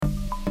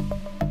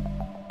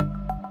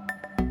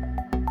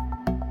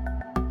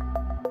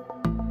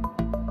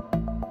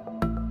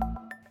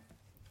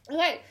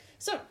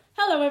So,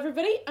 hello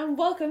everybody, and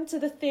welcome to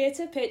the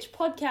Theatre Pitch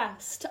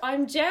podcast.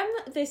 I'm Jem,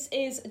 this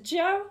is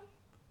Joe.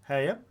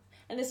 Hey,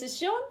 and this is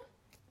Sean.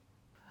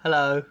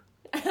 Hello.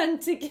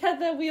 And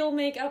together we all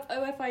make up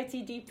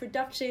OFITD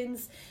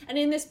Productions, and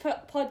in this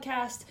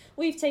podcast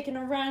we've taken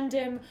a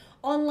random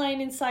online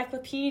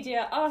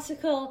encyclopedia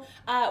article.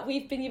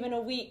 We've been given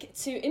a week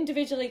to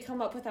individually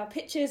come up with our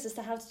pitches as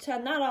to how to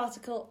turn that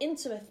article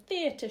into a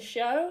theatre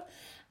show.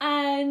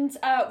 And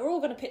we're all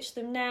going to pitch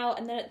them now,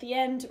 and then at the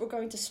end we're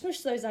going to smush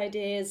those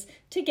ideas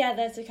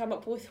together to come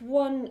up with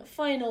one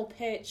final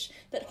pitch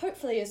that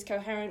hopefully is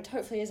coherent,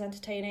 hopefully is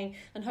entertaining,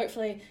 and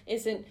hopefully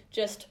isn't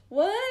just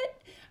what?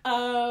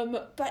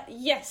 But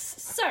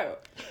yes, so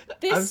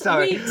this I'm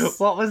sorry, week's...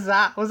 what was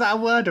that? Was that a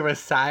word or a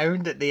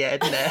sound at the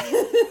end there?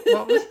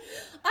 What was...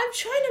 I'm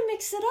trying to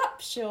mix it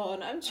up,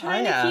 Sean. I'm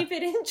trying to keep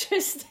it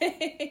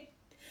interesting.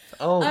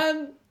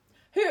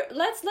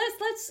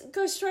 Let's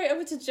go straight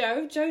over to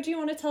Joe. Joe, do you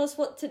want to tell us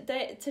what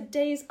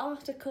today's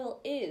article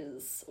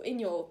is in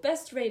your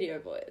best radio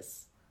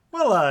voice?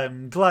 Well,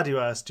 I'm glad you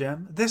asked,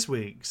 Jem. This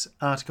week's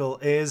article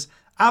is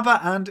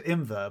ABBA and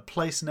Inver,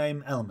 place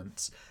name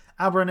elements.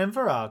 ABBA and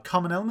Inver are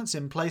common elements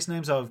in place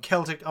names of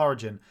Celtic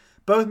origin,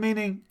 both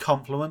meaning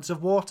confluence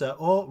of water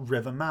or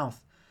river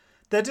mouth.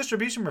 Their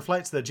distribution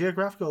reflects the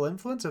geographical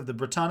influence of the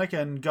Brittonic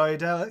and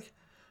Goidelic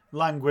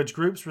language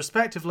groups,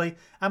 respectively,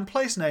 and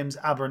place names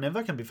ABBA and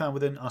Inver can be found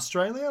within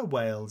Australia,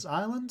 Wales,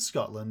 Ireland,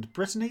 Scotland,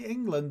 Brittany,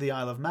 England, the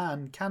Isle of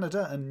Man,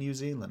 Canada, and New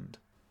Zealand.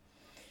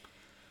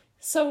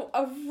 So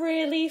a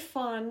really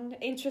fun,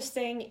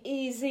 interesting,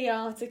 easy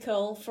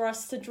article for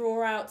us to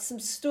draw out some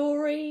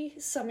story,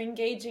 some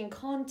engaging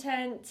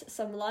content,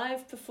 some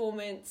live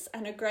performance,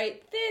 and a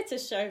great theatre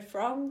show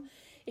from.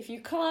 If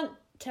you can't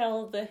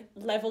tell the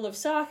level of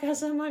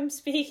sarcasm I'm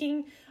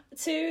speaking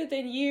to,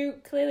 then you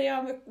clearly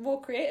are more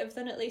creative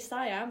than at least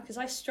I am, because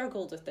I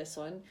struggled with this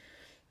one.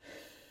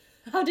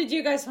 How did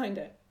you guys find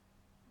it?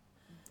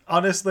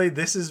 Honestly,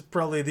 this is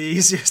probably the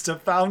easiest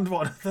I've found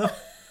one of them.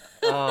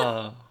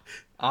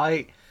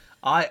 I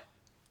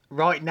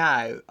right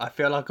now I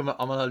feel like I'm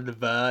on the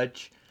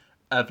verge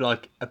of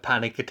like a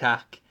panic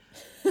attack,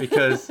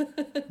 because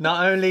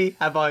not only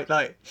have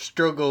I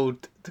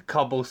struggled to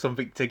cobble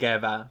something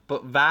together,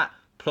 but that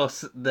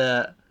plus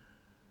the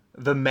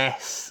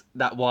mess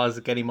that was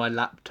getting my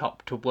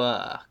laptop to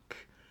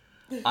work.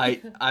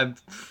 I'm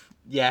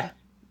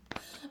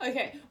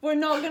Okay, we're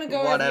not going to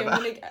go Whatever.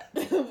 over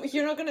you.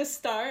 You're not going to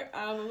start.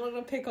 I'm not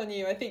going to pick on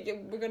you. I think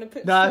we're going to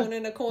put Sean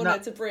in a corner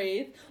to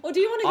breathe. Or do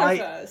you want to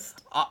go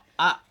first?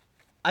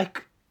 I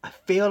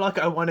feel like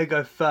I want to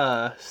go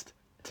first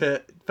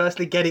to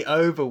firstly get it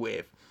over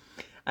with,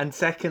 and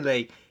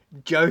secondly,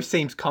 Joe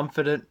seems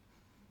confident.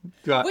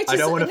 Right, I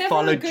don't want to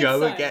follow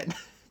Joe again.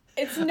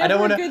 It's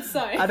never a good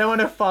sign. I don't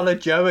want to follow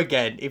Joe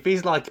again. If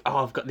he's like,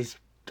 oh, I've got this,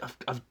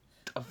 I've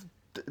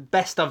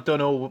best I've done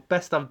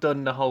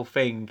the whole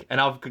thing, and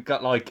I've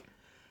got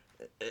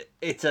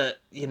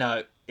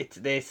it's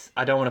this.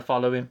 I don't want to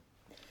follow him.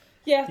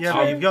 Yeah,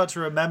 but you've got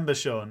to remember,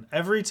 Sean,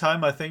 every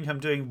time I think I'm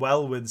doing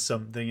well with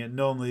something, it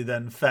normally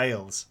then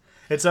fails.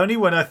 It's only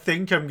when I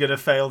think I'm going to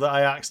fail that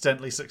I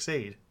accidentally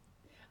succeed.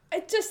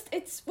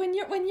 It's when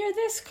you're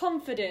this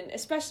confident,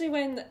 especially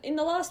when in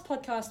the last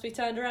podcast we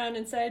turned around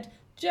and said,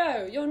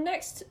 Joe, your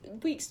next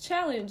week's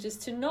challenge is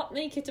to not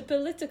make it a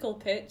political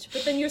pitch,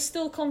 but then you're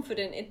still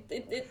confident.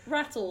 It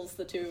rattles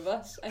the two of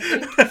us, I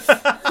think.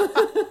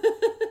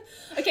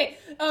 Okay,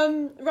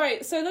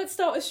 right, so let's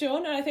start with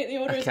Sean, and I think the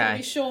order is going to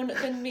be Sean,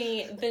 then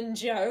me, then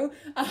Joe,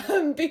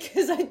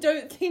 because I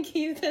don't think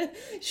either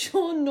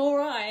Sean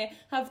nor I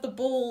have the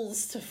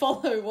balls to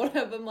follow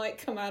whatever might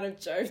come out of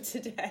Joe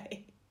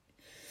today.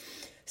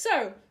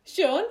 So,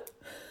 Sean,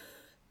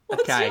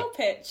 what's your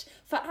pitch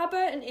for ABBA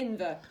and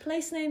Inver,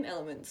 place name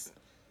elements?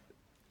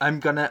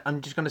 I'm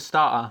just gonna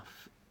start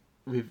off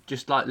with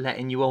just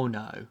letting you all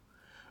know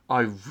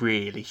I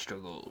really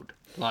struggled.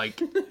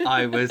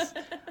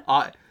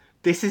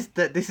 This is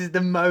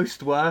the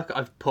most work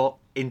I've put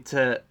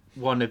into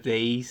one of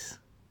these.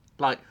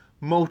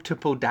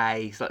 Multiple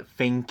days,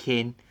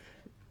 thinking,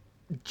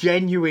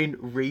 genuine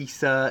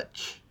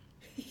research.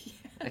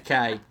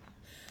 Okay.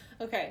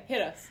 Okay,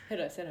 hit us.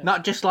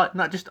 Not just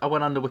I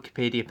went on the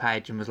Wikipedia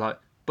page and was like,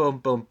 boom,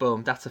 boom,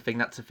 boom, that's a thing,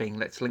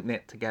 let's link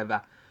it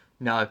together.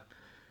 No.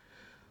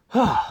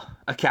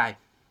 Okay.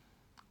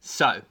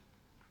 So.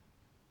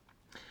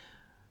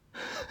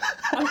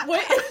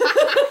 Wait.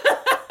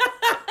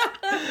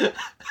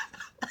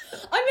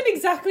 I'm in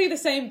exactly the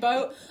same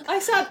boat. I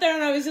sat there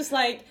and I was just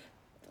like,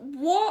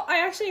 what?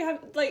 I actually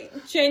have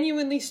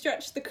genuinely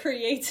stretched the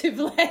creative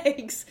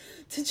legs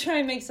to try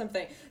and make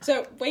something.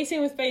 So, waiting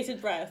with bated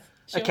breath.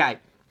 Sure. Okay,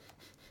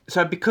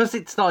 so because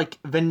it's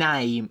the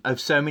name of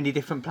so many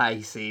different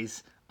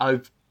places,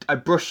 I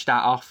brushed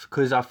that off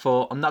because I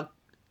thought I'm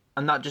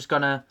not just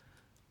gonna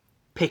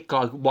pick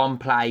one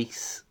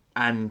place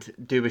and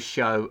do a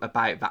show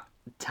about that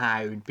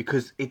town,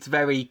 because it's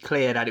very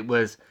clear that it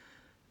was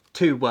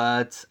two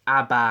words,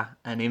 ABBA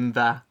and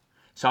Inver.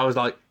 So I was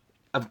like,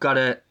 I've got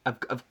to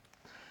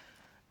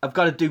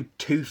do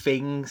two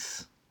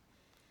things.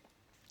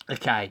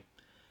 Okay.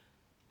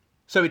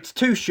 So it's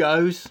two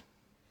shows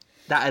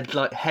that are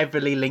like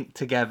heavily linked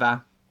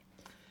together.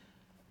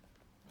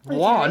 Okay.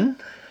 One,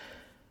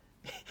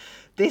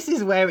 this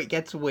is where it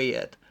gets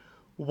weird.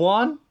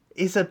 One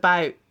is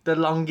about the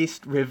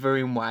longest river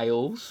in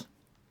Wales,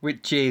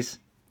 which is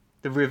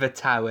the River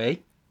Towy.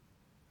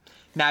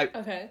 Now,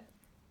 Okay.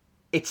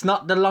 it's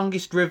not the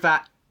longest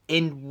river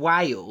in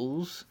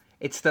Wales.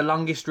 It's the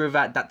longest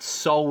river that's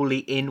solely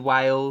in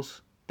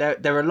Wales.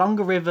 There are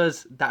longer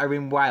rivers that are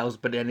in Wales,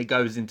 but then it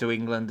goes into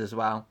England as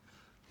well.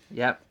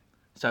 Yep.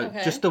 So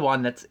Okay. just the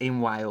one that's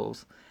in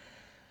Wales.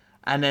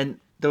 And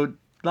then the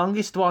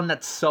longest one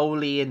that's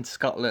solely in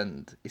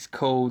Scotland is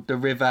called the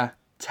River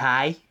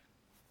Tay,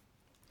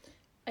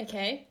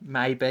 Okay.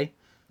 maybe.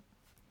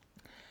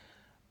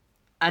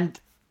 And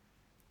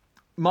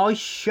my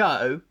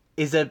show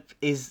is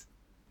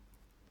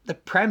the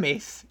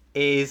premise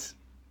is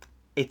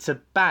it's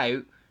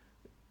about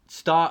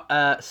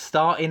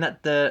starting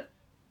at the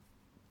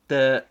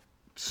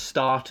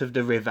start of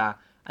the river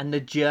and the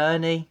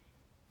journey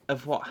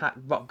of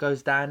what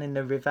goes down in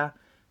the river.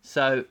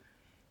 So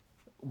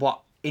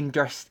what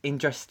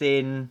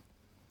interesting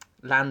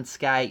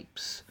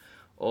landscapes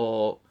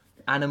or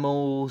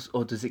animals,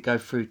 or does it go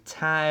through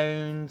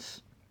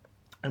towns,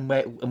 and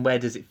where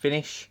does it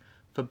finish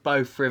for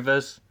both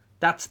rivers?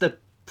 That's the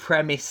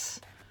premise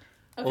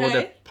or the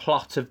Okay.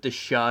 plot of the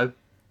show.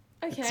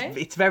 Okay.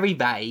 It's very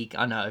vague,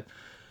 I know.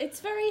 It's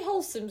very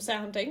wholesome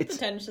sounding,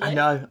 potentially. I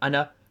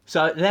know.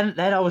 So then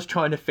I was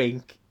trying to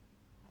think,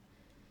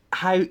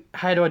 how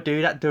do I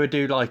do that? Do I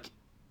do like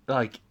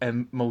a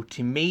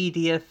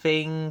multimedia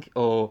thing,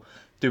 or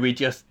do we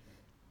just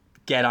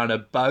get on a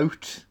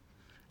boat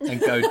and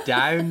go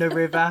down the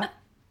river?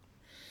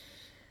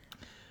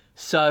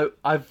 So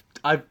I've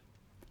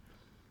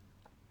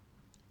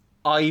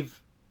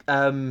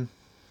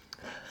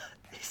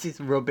this is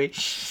rubbish.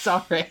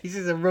 Sorry, this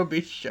is a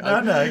rubbish show.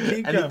 No,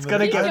 keep And going. it's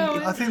gonna with get. it.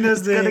 going. I think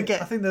there's gonna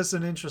get- I think there's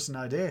an interesting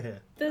idea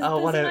here. There's Oh,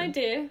 an whatever.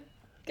 idea.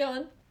 Go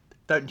on.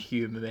 Don't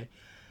humour me.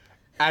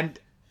 And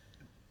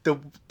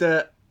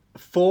the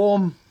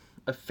form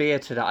of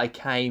theatre that I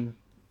came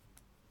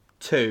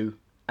to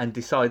and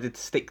decided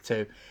to stick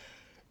to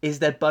is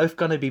they're both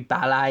going to be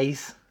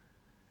ballets.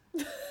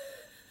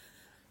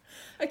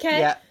 Okay.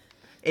 Yeah,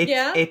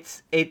 Yeah.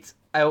 it's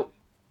a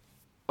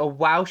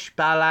Welsh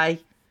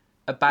ballet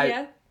about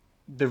Yeah.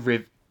 the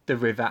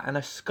river, and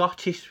a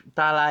Scottish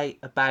ballet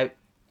about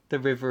the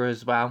river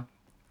as well,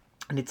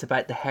 and it's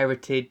about the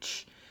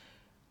heritage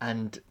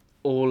and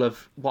all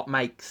of what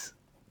makes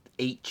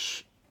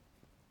each,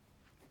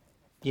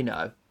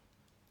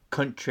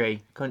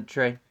 country,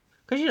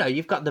 because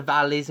you've got the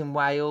valleys in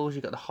Wales,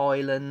 you've got the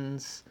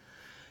Highlands,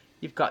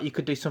 you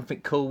could do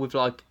something cool with,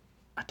 like,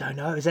 I don't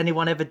know, has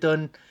anyone ever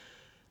done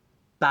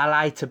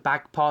ballet to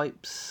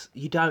bagpipes?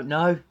 You don't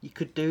know, you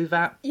could do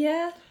that.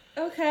 Yeah.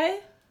 Okay.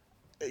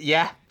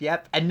 Yeah,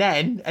 yep. And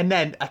then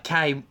I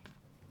came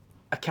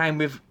up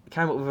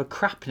with a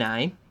crap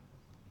name,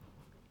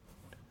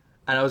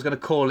 and I was going to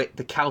call it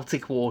the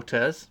Celtic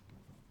Waters.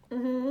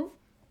 Mhm.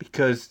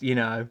 Because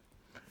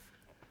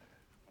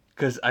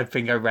because I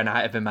think I ran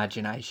out of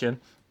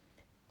imagination.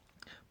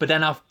 But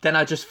then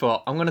I just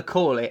thought I'm going to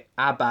call it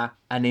ABBA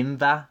and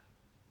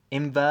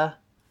Inver.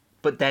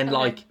 But then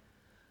Okay.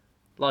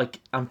 like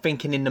I'm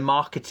thinking in the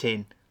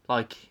marketing,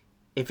 like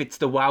if it's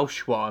the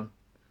Welsh one,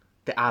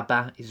 the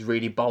ABBA is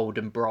really bold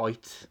and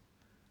bright,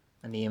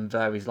 and the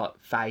Inver is like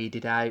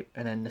faded out,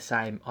 and then the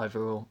same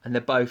overall. And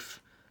they're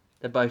both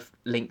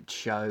linked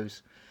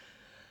shows,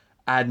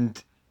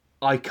 and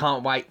I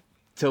can't wait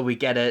till we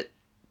get a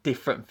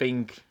different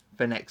thing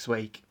for next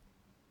week.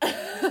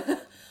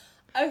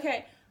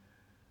 Okay.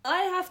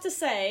 I have to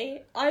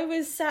say, I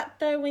was sat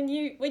there when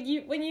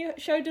you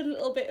showed a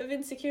little bit of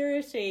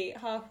insecurity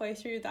halfway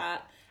through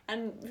that,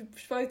 and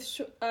both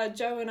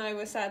Joe and I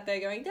were sat there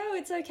going, "No,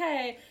 it's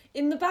okay."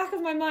 In the back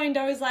of my mind,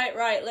 I was like,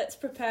 "Right, let's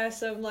prepare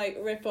some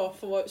rip off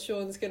for what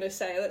Sean's gonna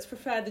say. Let's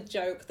prepare the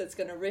joke that's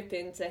gonna rip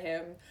into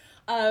him."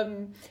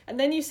 And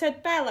then you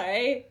said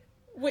ballet,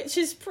 which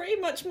is pretty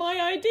much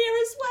my idea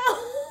as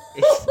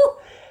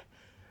well.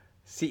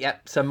 See,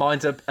 yep. So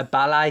mine's a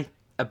ballet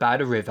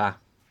about a river.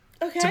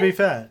 Okay. To be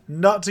fair,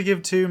 not to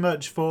give too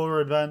much forward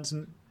advanced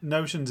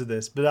notions of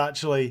this, but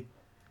actually,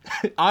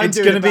 it's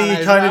going to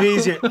be kind of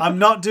easier. I'm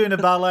not doing a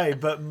ballet,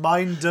 but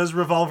mine does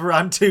revolve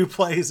around two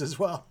plays as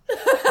well.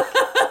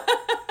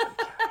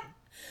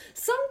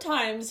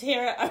 Sometimes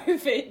here at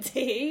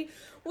OVD,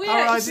 we Our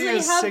actually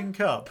ideas have sync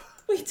up.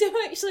 we do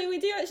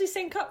actually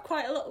sync up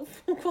quite a lot,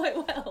 quite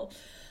well.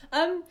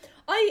 I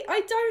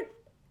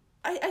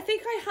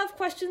think I have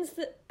questions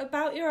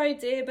about your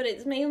idea, but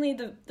it's mainly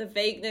the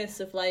vagueness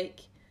of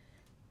like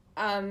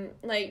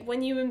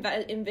when you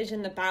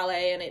envision the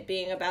ballet and it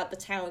being about the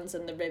towns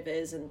and the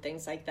rivers and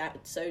things like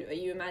that. So are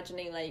you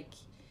imagining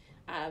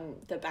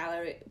the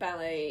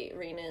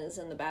ballerinas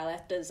and the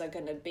ballettas are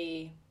going to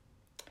be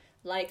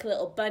like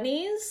little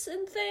bunnies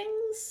and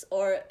things,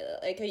 or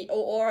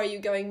are you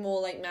going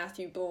more like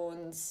Matthew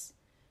Bourne's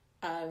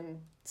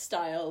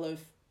style of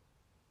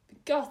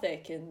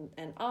gothic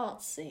and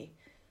artsy.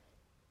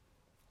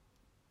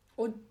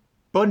 Or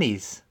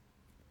Bunnies.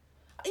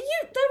 there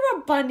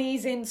are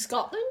bunnies in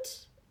Scotland.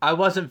 I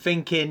wasn't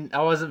thinking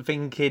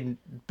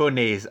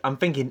bunnies.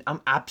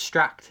 I'm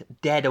abstract.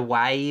 They're the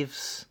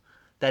waves.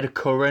 They're the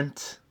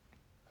current.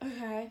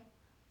 Okay.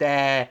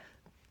 They're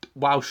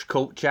Welsh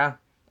culture.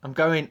 I'm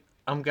going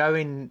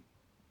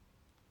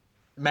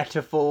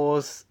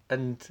metaphors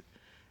and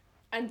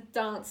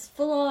dance,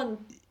 full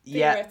on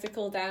Yeah.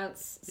 theoretical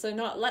dance. So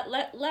not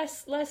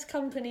less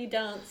company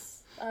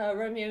dance.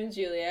 Romeo and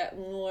Juliet,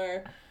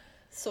 more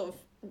sort of.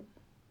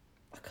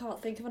 I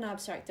can't think of an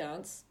abstract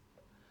dance.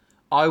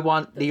 I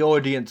want the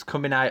audience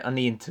coming out on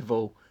the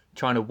interval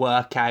trying to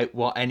work out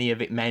what any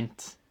of it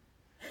meant.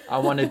 I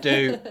want to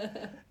do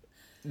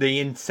the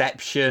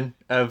inception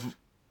of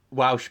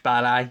Welsh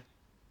ballet.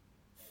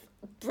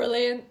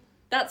 Brilliant.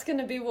 That's going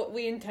to be what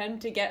we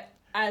intend to get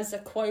as a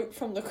quote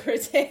from the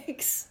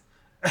critics.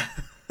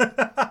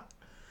 The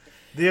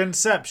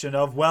inception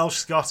of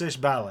Welsh-Scottish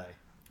ballet.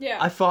 Yeah.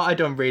 I thought I'd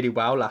done really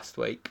well last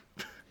week.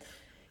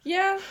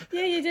 Yeah,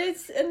 you did.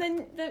 And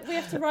then we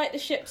have to right the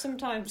ship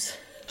sometimes.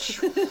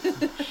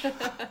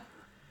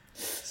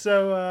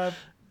 So,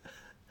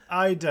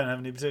 I don't have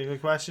any particular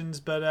questions,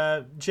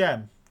 but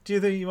Jem, do you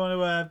think you want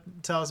to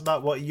tell us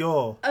about what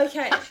your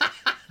Okay.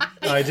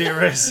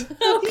 idea is?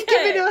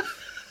 Okay.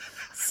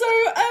 So,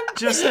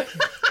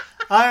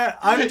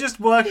 I'm just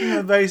working on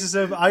the basis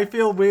of I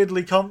feel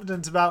weirdly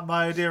confident about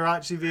my idea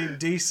actually being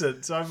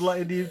decent, so I'm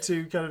letting you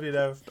two kind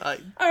of, all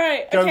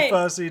right. go Okay.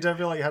 first so you don't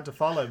feel like you had to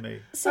follow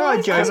me. So Alright,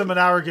 I- Joe. Because I'm an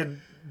arrogant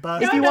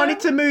bastard. If you no. wanted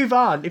to move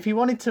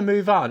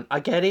on, I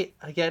get it.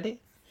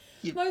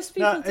 most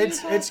people No, do.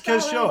 it's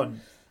because ballet.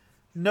 Sean.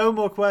 No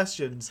more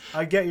questions.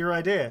 I get your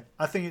idea.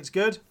 I think it's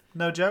good.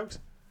 No jokes.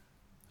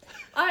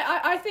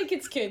 I think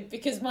it's good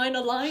because mine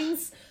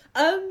aligns.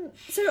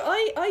 So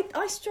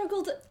I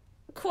struggled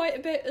quite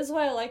a bit as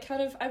well. I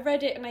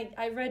read it and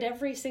I read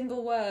every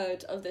single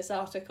word of this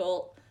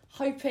article,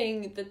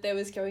 hoping that there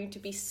was going to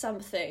be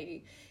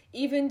something,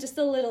 even just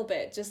a little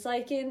bit, just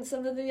like in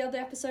some of the other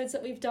episodes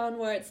that we've done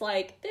where it's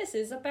like, this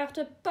is about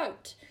a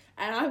boat,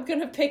 and I'm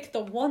gonna pick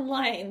the one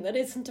line that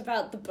isn't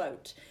about the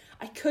boat.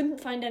 I couldn't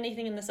find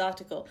anything in this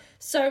article.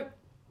 So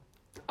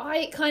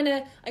I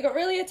got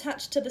really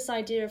attached to this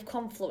idea of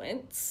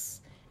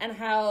confluence and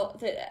how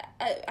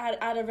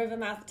at a river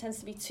mouth it tends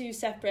to be two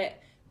separate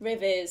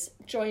rivers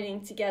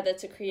joining together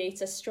to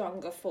create a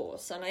stronger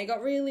force, and I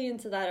got really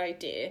into that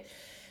idea.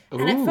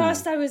 And at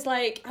first I was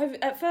like,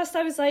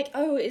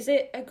 oh, is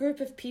it a group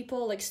of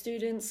people, like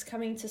students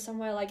coming to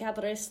somewhere like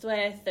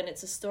Aberystwyth, and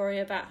it's a story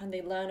about how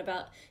they learn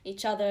about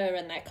each other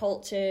and their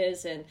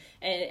cultures and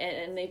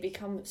they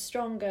become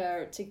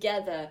stronger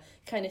together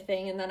kind of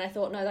thing. And then I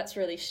thought, no, that's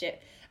really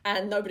shit.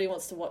 And nobody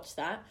wants to watch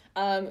that.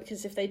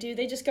 Because if they do,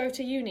 they just go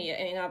to uni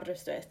in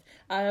Aberystwyth.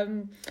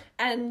 And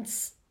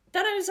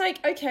then I was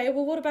like, okay,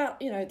 well, what about,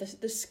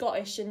 the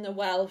Scottish and the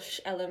Welsh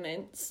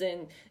elements,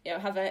 and,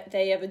 have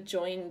they ever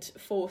joined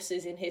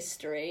forces in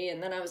history?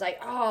 And then I was like,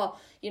 a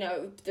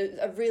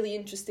really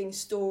interesting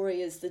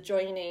story is the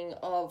joining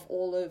of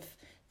all of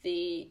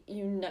the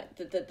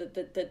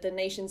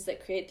nations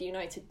that create the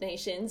United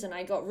Nations. And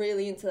I got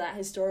really into that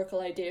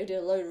historical idea, did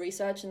a load of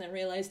research, and then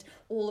realised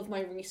all of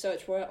my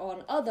research were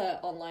on other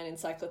online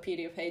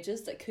encyclopedia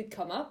pages that could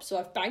come up. So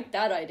I've banked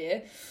that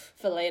idea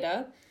for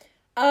later.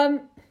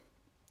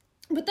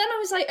 But then I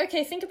was like,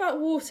 okay, think about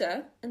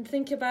water and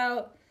think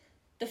about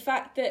the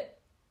fact that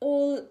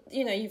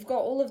you've got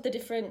all of the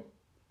different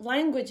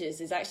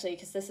languages is actually,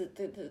 because this is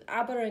the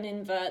Aber and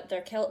Inver,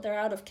 they're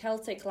out of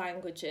Celtic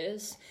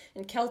languages,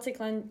 and Celtic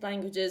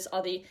languages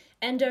are the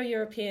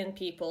Indo-European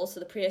people, so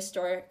the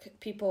prehistoric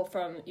people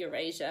from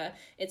Eurasia.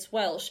 It's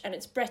Welsh and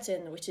it's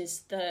Breton, which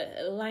is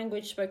the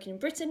language spoken in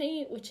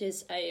Brittany, which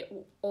is a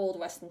old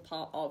western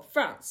part of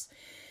France.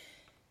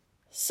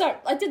 So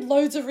I did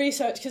loads of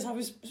research because I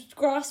was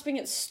grasping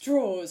at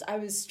straws. I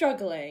was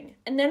struggling.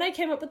 And then I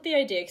came up with the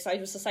idea because I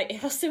was just like, it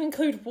has to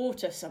include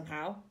water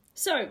somehow.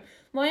 So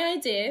my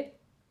idea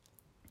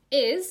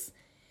is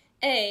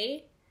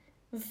a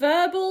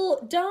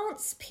verbal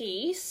dance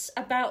piece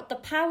about the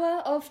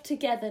power of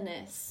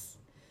togetherness.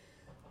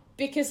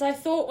 Because I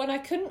thought when I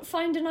couldn't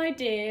find an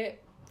idea,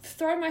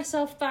 throw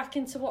myself back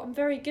into what I'm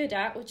very good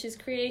at, which is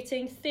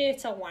creating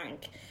theatre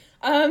wank.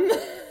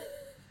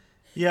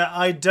 Yeah,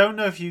 I don't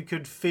know if you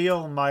could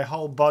feel my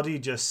whole body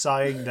just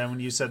sighing then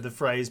when you said the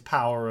phrase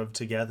power of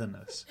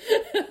togetherness.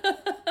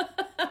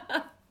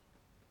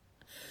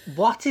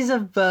 What is a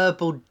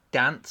verbal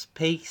dance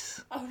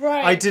piece? Oh,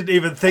 right. I didn't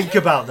even think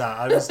about that.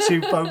 I was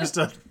too focused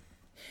on...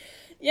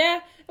 Yeah,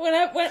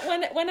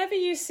 whenever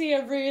you see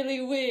a really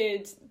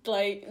weird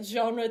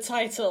genre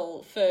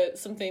title for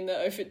something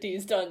that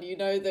O50's done, you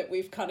know that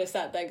we've kind of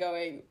sat there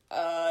going,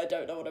 I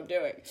don't know what I'm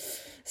doing.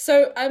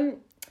 So,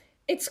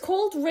 it's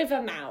called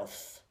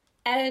Rivermouth,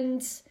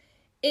 and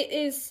it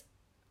is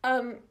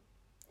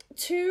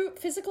two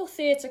physical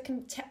theatre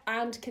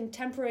and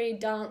contemporary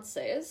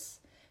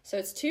dances. So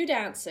it's two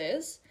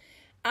dances,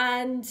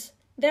 and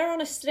they're on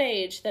a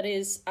stage that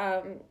is,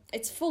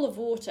 it's full of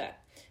water.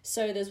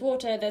 So there's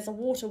water, there's a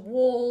water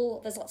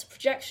wall, there's lots of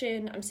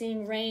projection. I'm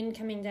seeing rain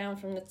coming down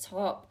from the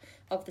top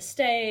of the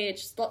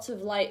stage, lots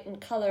of light and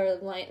colour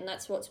and light, and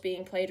that's what's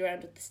being played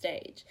around with the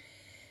stage.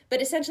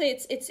 But essentially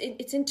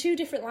it's in two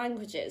different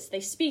languages. They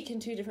speak in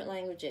two different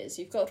languages.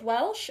 You've got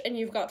Welsh and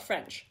you've got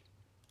French.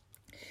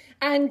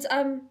 And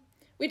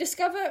we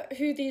discover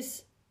who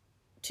these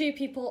two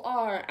people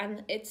are,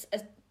 and it's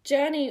a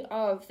journey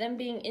of them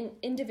being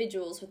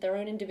individuals with their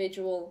own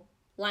individual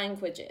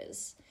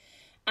languages.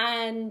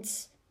 And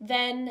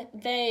then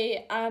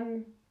they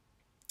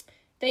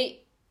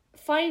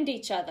find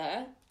each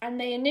other, and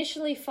they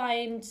initially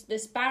find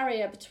this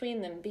barrier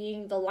between them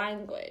being the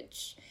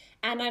language.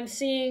 And I'm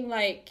seeing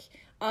like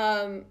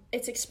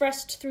it's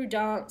expressed through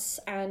dance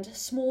and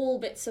small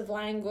bits of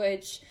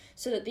language,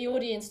 so that the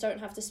audience don't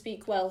have to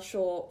speak Welsh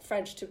or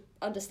French to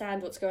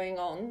understand what's going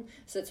on.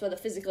 So that's where the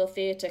physical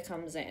theatre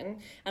comes in,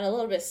 and a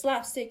little bit of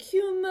slapstick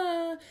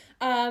humour.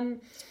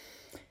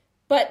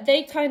 But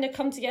they kind of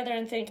come together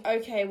and think,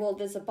 okay, well,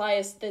 there's a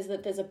bias, there's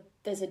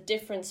a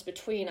difference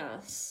between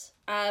us,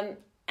 and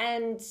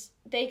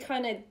they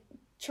kind of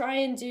try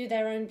and do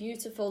their own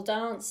beautiful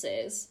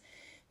dances.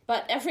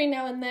 But every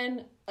now and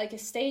then, like, a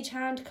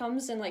stagehand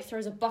comes and like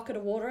throws a bucket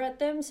of water at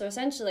them. So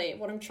essentially,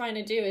 what I'm trying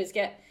to do is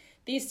get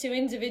these two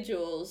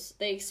individuals,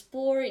 they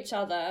explore each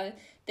other,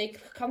 they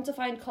come to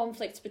find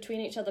conflicts between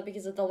each other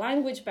because of the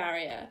language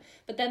barrier,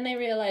 but then they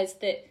realize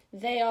that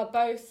they are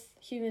both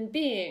human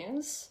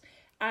beings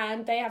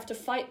and they have to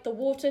fight the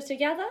water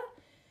together.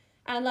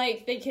 And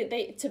like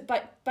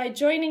by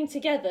joining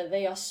together,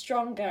 they are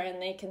stronger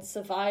and they can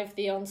survive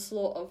the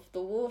onslaught of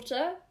the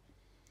water.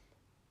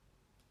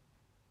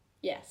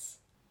 Yes.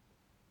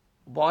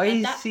 Why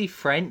is he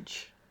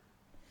French?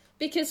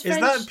 Because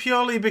French is that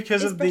purely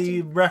because of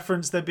the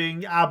reference there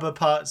being ABBA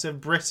parts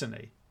of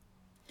Brittany?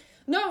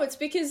 No, it's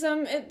because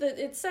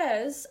it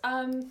says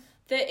that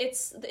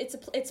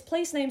it's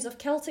place names of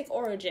Celtic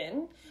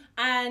origin,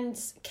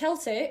 and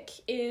Celtic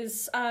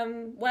is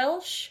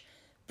Welsh,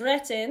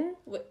 Breton.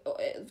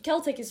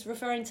 Celtic is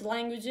referring to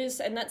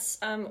languages, and that's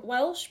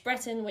Welsh,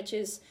 Breton, which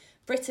is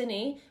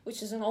Brittany,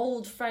 which is an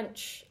old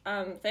French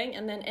thing,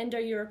 and then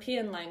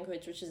Indo-European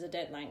language, which is a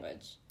dead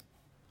language.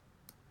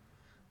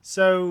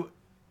 So,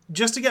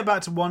 just to get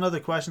back to one other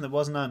question that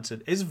wasn't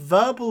answered, is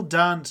verbal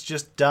dance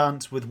just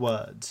dance with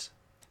words?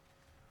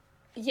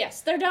 Yes,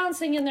 they're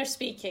dancing and they're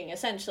speaking,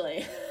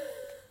 essentially.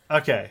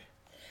 Okay.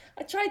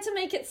 I tried to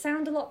make it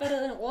sound a lot better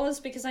than it was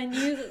because I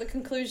knew that the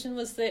conclusion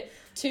was that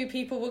two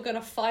people were going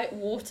to fight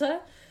water.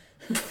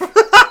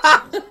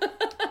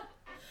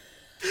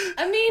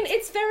 I mean,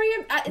 it's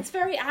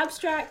very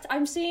abstract.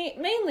 I'm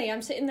sitting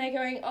there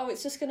going, oh,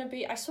 it's just going to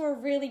be... I saw a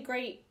really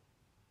great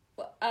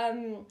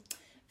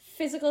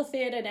physical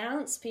theatre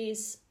dance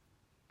piece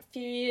a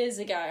few years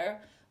ago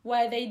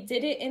where they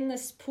did it in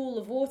this pool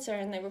of water,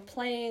 and they were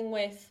playing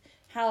with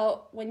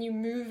how when you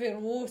move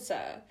in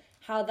water,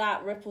 how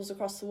that ripples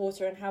across the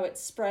water and how it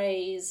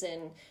sprays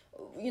and,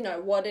 you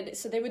know, what it is.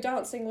 So they were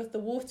dancing with the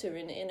water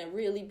in a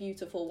really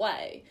beautiful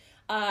way.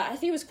 I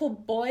think it was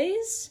called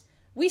Boys.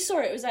 We saw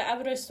it. It was at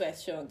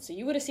Aberystwyth, Sean, so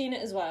you would have seen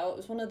it as well. It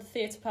was one of the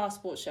Theatre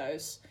Passport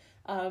shows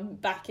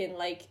back in,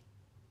 like,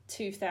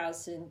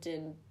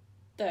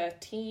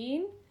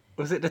 2013.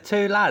 Was it the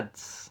two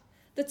lads?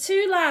 The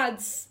two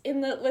lads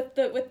with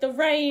the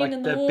rain like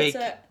and the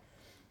water.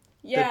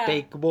 The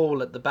big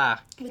wall at the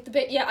back. With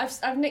the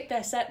I've nicked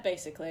their set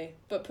basically,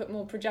 but put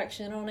more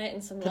projection on it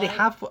and some light. Did it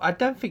have? I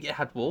don't think it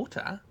had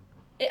water.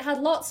 It had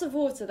lots of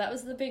water. That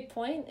was the big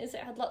point. Is it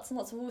had lots and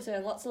lots of water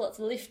and lots of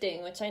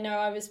lifting, which I know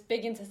I was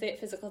big into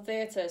physical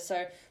theatre,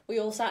 so we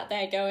all sat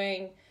there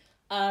going,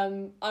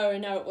 oh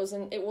no,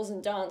 it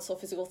wasn't dance or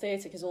physical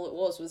theatre because all it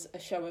was a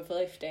show of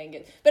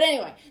lifting. But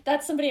anyway,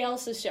 that's somebody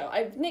else's show.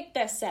 I've nicked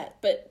their set,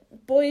 but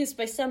Boys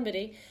by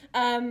somebody.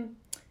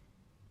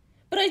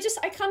 But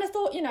I kind of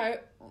thought, you know,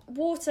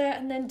 water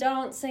and then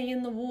dancing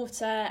in the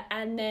water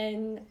and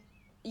then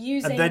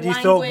using language. And then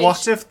you thought,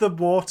 what if the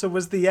water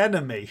was the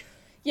enemy?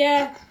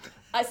 Yeah.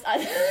 I've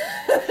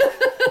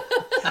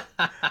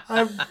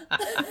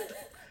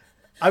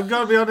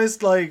got to be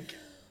honest, like,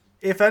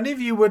 if any of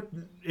you were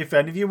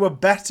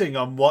betting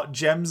on what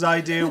Jem's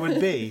idea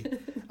would be,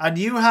 and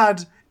you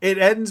had, it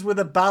ends with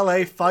a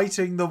ballet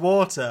fighting the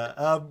water,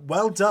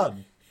 well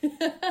done.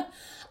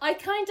 I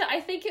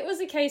think it was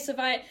a case of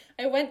I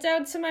went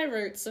down to my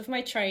roots of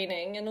my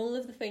training and all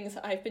of the things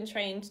that I've been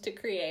trained to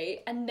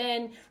create, and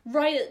then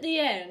right at the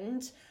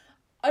end,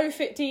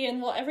 O50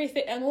 and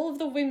everything and all of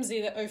the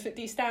whimsy that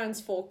O50 stands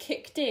for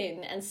kicked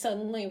in, and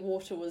suddenly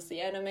water was the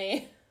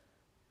enemy.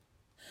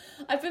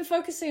 I've been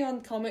focusing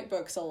on comic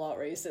books a lot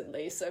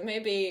recently, so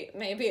maybe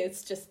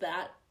it's just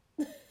that.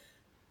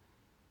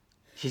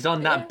 She's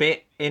on that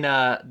bit in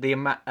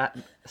the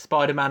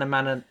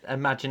Spider-Man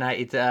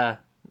imaginated.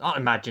 Not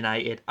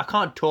imaginated. I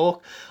can't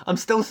talk. I'm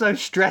still so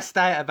stressed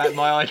out about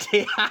my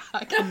idea.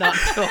 I cannot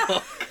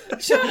talk.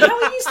 Sean,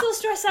 how are you still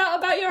stressed out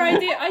about your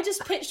idea? I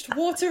just pitched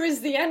water as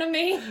the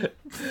enemy.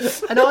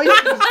 And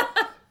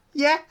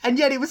and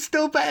yet it was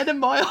still better than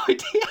my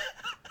idea.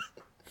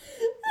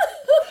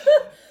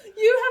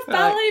 You have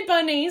ballet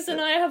bunnies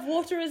and I have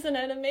water as an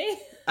enemy.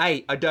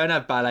 Hey, I don't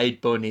have ballet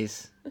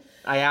bunnies.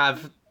 I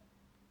have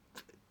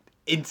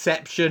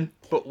Inception,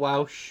 but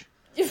Welsh.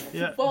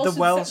 Yeah, Welsh the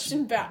Welsh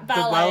Inception the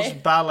ballet. Welsh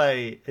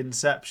ballet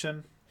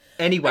Inception.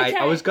 Anyway, Okay.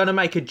 I was going to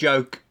make a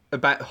joke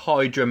about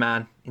Hydra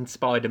Man in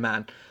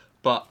Spider-Man,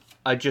 but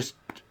I just...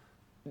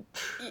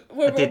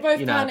 We're did, both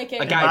you know,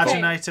 panicking. I gave up.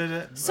 Imaginated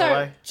it So,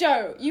 away.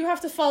 Joe, you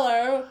have to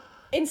follow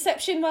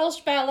Inception,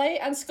 Welsh ballet,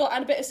 and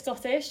and a bit of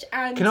Scottish.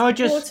 And Can I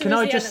just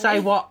water is the say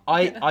enemy. what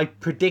I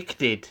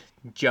predicted?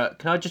 Joe,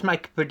 can I just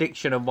make a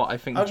prediction of what I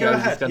think Oh, go Joe's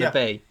is ahead, going to yeah.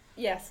 be?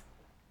 Yes.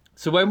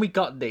 So when we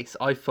got this,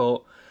 I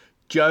thought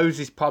Joe's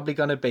is probably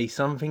going to be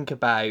something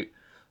about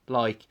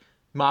like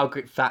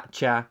Margaret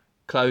Thatcher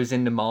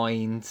closing the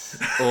mines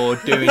or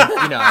doing,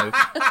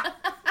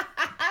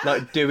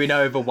 like doing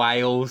over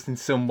Wales in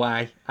some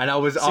way. And I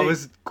was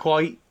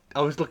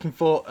looking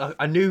for.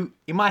 I knew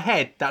in my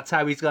head that's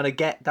how he's going to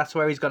get. That's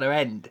where he's going to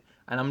end.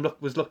 And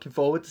was looking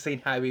forward to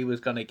seeing how he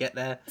was going to get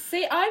there.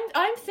 See,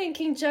 I'm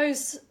thinking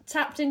Joe's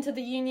tapped into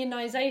the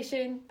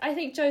unionisation. I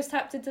think Joe's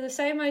tapped into the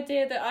same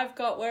idea that I've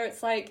got, where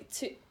it's like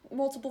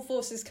multiple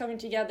forces coming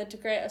together to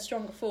create a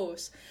stronger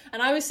force.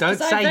 And I was Don't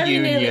 'cause say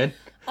union.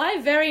 I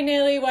very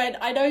nearly went,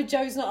 I know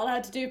Joe's not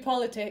allowed to do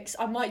politics.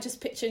 I might just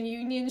pitch a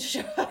union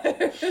show.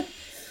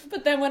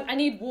 But then when I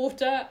need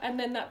water, and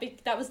then that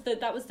was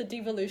the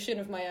devolution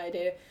of my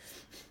idea.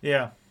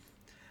 Yeah.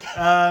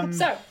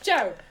 So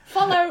Joe,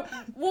 follow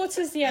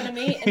water's the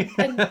enemy,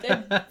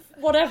 and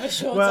whatever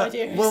Sean's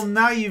idea is. Well,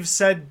 now you've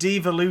said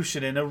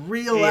devolution in a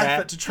real Yeah.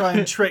 effort to try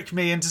and trick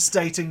me into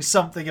stating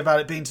something about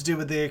it being to do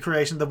with the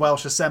creation of the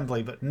Welsh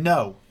Assembly, but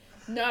no.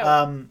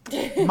 No.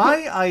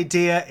 My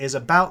idea is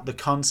about the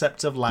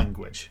concept of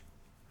language.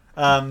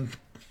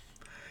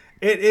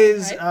 It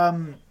is,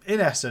 Okay. in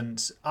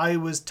essence, I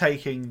was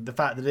taking the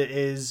fact that it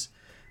is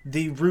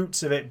the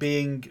roots of it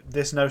being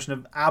this notion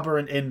of Aber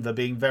and Inver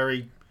being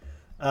very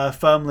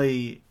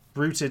firmly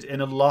rooted in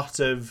a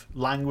lot of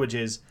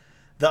languages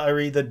that are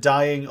either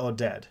dying or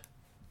dead.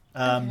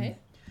 Okay.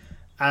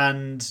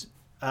 And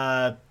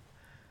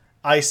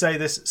I say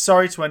this,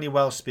 sorry to any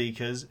Welsh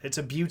speakers, it's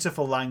a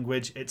beautiful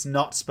language, it's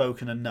not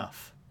spoken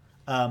enough.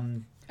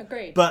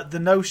 Agreed. But the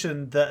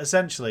notion that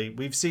essentially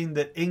we've seen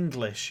that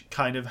English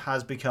kind of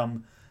has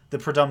become the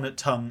predominant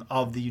tongue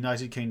of the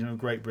United Kingdom of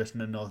Great Britain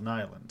and Northern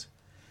Ireland.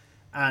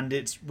 And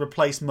it's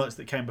replaced much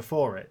that came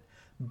before it.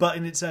 But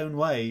in its own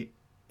way,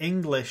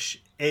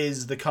 English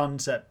is the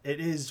concept. It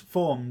is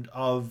formed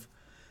of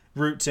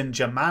roots in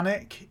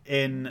Germanic,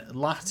 in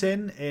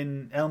Latin,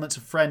 in elements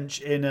of French,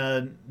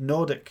 in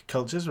Nordic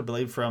cultures, I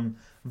believe, from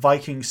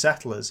Viking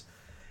settlers.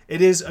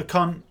 It is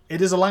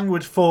a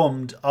language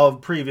formed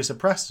of previous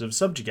oppressors, of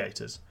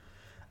subjugators.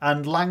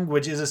 And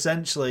language is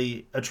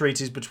essentially a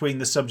treatise between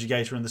the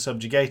subjugator and the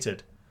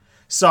subjugated.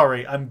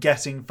 Sorry, I'm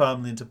getting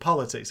firmly into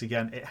politics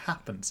again. It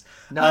happens.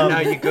 No,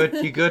 you're good.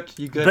 You're good.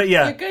 But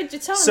yeah. You're good,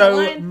 you're telling the So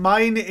line.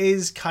 mine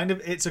is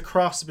it's a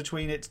cross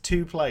between its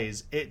two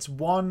plays. It's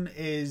one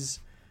is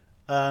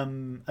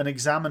an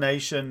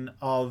examination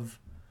of,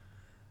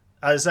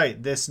 as I say,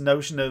 this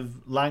notion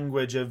of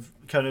language, of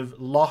kind of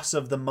loss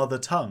of the mother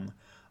tongue,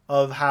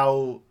 of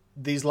how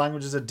these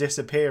languages are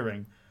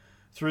disappearing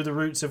through the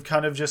roots of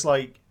kind of just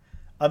like,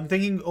 I'm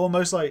thinking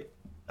almost like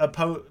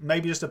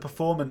maybe just a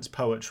performance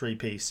poetry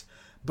piece,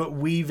 but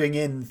weaving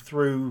in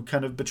through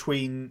kind of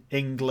between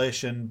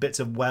English and bits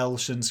of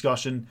Welsh and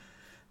Scottish, and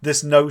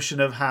this notion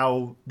of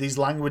how these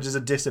languages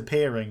are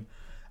disappearing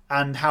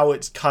and how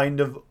it's kind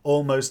of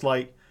almost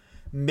like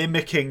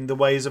mimicking the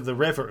ways of the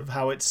river, of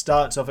how it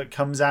starts off, it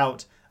comes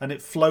out and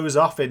it flows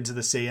off into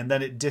the sea and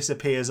then it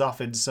disappears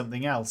off into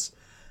something else.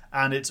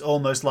 And it's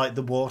almost like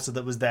the water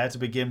that was there to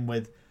begin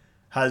with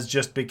has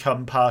just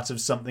become part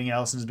of something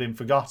else and has been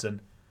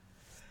forgotten.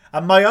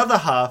 And my other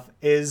half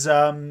is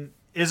an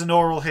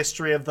oral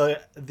history of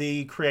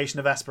the creation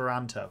of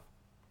Esperanto.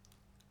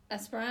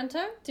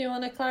 Esperanto? Do you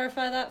want to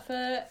clarify that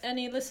for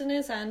any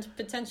listeners and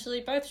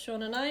potentially both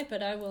Sean and I?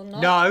 But I will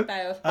not. No,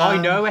 bow. I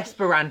know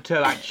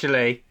Esperanto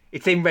actually.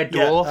 It's in Red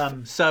Yeah,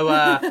 Dwarf. So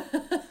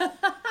Smeg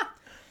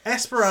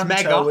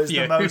Esperanto off is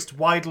you. the most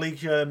widely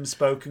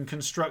spoken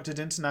constructed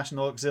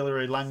international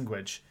auxiliary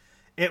language.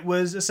 It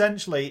was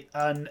essentially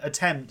an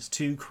attempt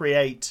to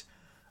create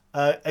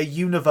a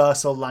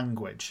universal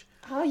language.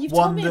 Oh, you've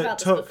one told me that about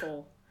took- this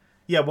before.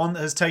 Yeah, one that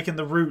has taken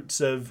the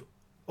roots of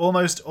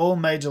almost all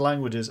major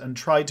languages and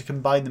tried to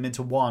combine them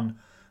into one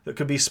that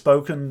could be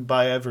spoken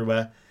by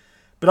everywhere.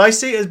 But I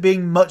see it as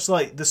being much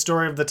like the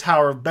story of the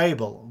Tower of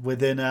Babel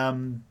within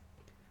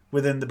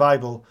the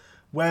Bible,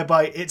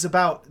 whereby it's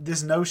about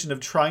this notion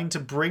of trying to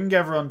bring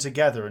everyone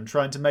together and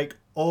trying to make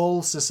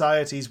all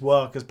societies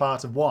work as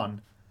part of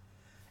one.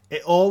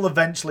 It all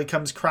eventually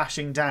comes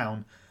crashing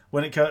down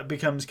when it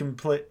becomes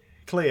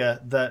clear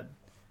that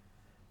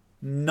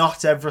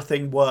not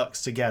everything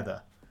works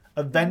together.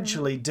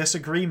 Eventually,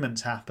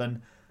 disagreements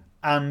happen,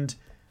 and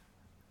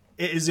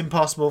it is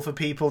impossible for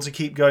people to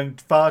keep going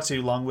far too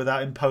long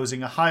without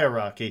imposing a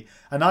hierarchy.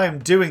 And I am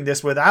doing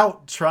this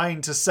without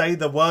trying to say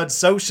the word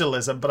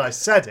socialism, but I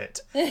said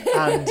it.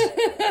 And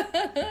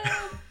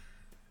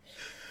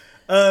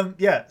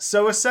Yeah,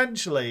 so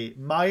essentially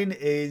mine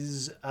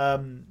is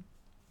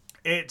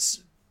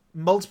it's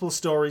multiple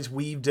stories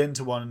weaved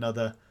into one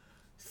another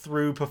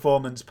through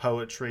performance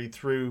poetry,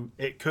 through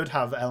it could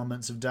have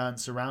elements of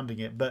dance surrounding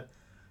it, but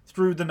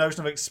through the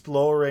notion of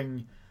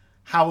exploring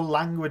how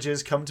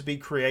languages come to be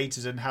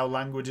created and how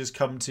languages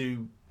come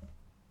to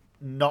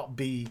not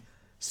be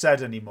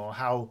said anymore,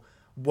 how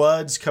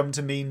words come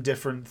to mean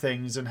different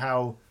things, and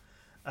how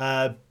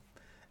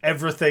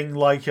everything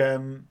like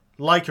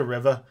a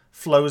river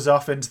flows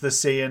off into the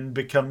sea and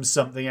becomes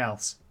something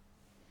else.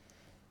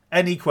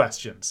 Any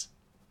questions?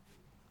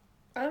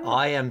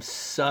 I am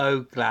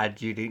so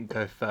glad you didn't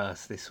go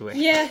first this week.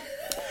 Yeah.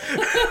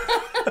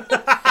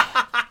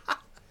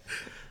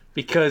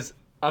 Because,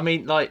 I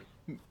mean, like,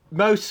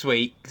 most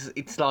weeks,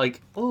 it's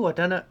like, oh, I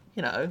don't know,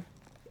 you know,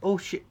 oh,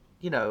 shit,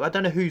 you know, I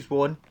don't know who's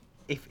won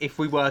if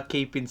we were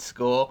keeping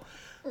score.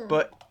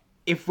 But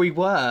if we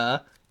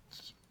were,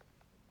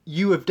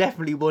 you have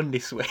definitely won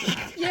this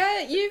week.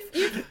 Yeah,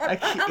 you've Like,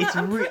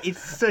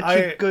 it's such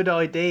a good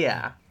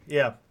idea.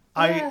 Yeah.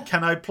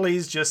 Can I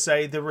please just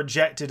say the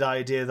rejected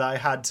idea that I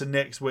had to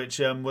nix, which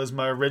was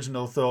my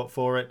original thought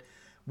for it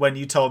when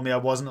you told me I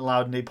wasn't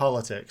allowed any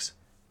politics.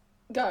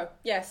 Go,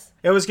 yes.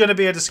 It was going to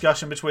be a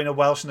discussion between a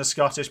Welsh and a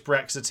Scottish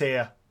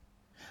Brexiteer.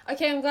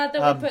 Okay, I'm glad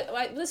that we put...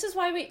 Like, this is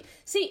why we...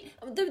 See,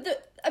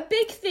 a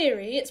big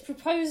theory, it's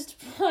proposed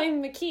by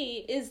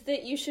McKee, is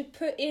that you should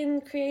put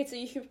in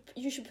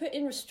you should put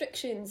in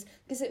restrictions,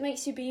 because it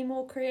makes you be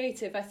more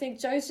creative. I think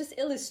Joe's just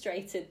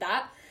illustrated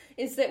that,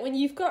 is that when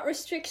you've got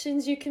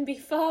restrictions, you can be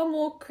far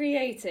more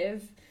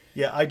creative.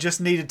 Yeah, I just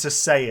needed to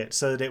say it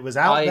so that it was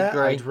out there.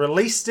 Agree. I'd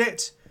released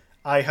it.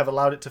 I have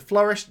allowed it to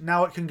flourish.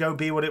 Now it can go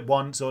be what it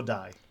wants or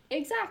die.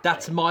 Exactly.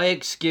 That's my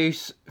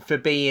excuse for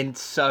being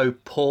so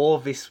poor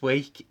this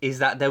week, is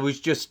that there was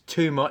just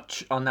too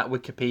much on that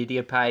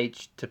Wikipedia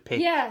page to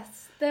pick.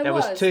 Yes, there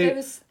was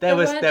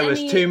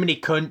too many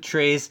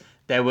countries.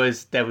 There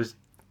was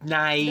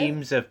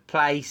names of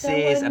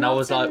places, and I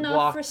was like,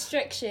 what?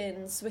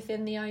 Restrictions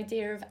within the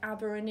idea of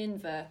Aber and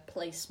Inver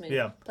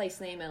placement, place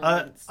name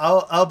elements.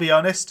 I'll be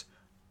honest.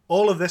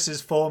 All of this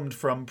is formed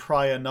from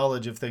prior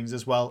knowledge of things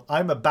as well.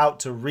 I'm about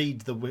to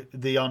read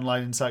the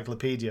online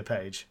encyclopedia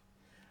page.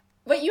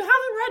 Wait, you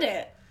haven't read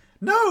it?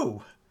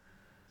 No.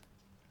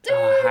 Dude.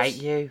 Oh, I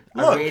hate you.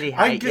 I really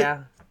hate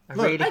you.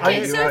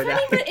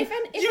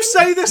 You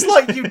say this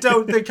like you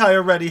don't think I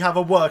already have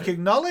a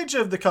working knowledge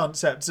of the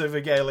concepts of the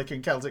Gaelic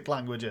and Celtic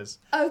languages.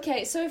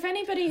 Okay, so if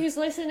anybody who's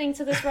listening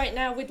to this right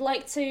now would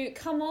like to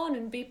come on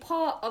and be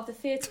part of the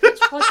Theatre Pitch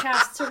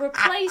podcast to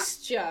replace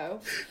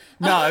Joe...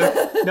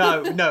 No,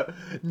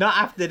 not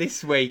after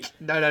this week.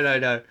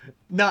 No.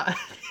 Not...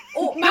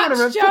 Or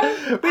Max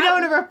Joe? We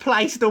don't want to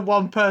replace the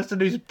one person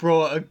who's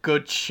brought a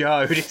good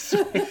show this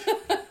week.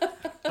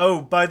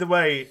 Oh, by the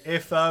way,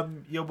 if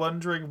you're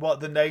wondering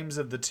what the names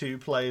of the two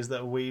plays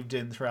that are weaved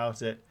in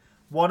throughout it,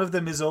 one of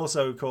them is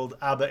also called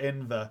Aber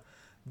Inver.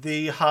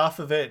 The half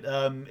of it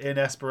in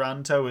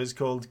Esperanto is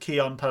called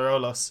Kion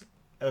Parolos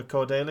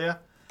Cordelia,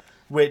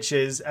 which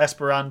is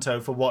Esperanto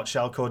for What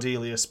Shall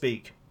Cordelia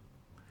Speak?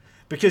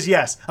 Because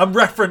yes, I'm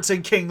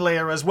referencing King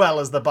Lear as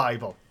well as the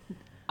Bible.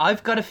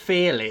 I've got a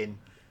feeling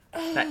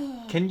that...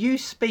 Can you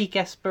speak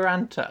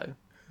Esperanto?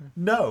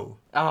 No.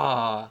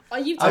 Ah. Are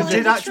you I telling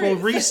did the actual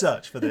truth?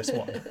 research for this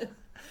one.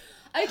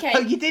 Okay. Oh,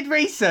 you did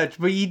research,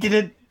 but you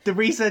didn't. The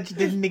research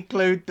didn't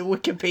include the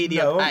Wikipedia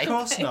No, page. of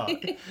course not.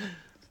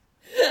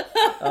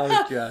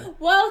 Oh, Joe.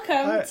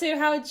 Welcome to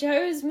how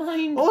Joe's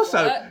mind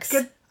Also, works.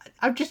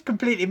 I've just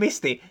completely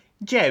missed it.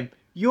 Jem,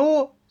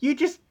 your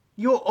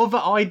other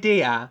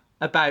idea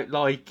about,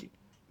 like,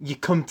 you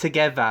come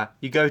together,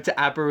 you go to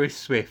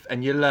Aberystwyth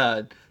and you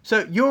learn.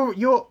 So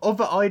your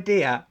other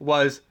idea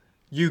was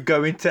you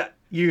go into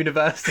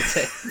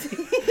university.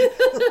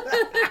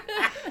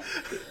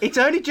 It's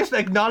only just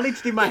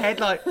acknowledged in my head,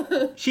 like,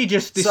 she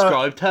just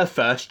described her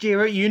first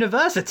year at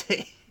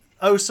university.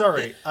 Oh,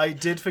 sorry. I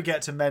did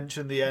forget to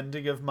mention the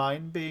ending of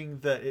mine being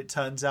that it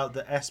turns out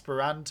that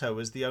Esperanto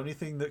is the only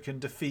thing that can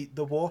defeat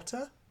the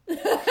water.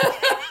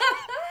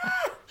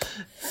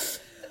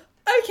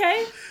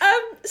 Okay,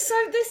 so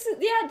this is,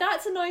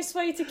 that's a nice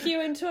way to cue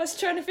into us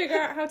trying to figure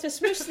out how to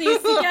smush these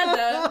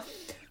together,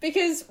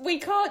 because we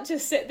can't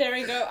just sit there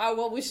and go, oh,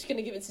 well, we're just going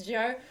to give it to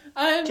Joe.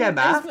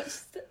 Gemma,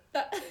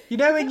 you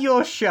know in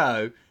your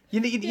show, you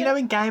know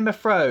in Game of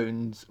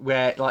Thrones,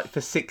 where, like,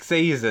 for 6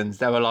 seasons,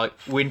 they were like,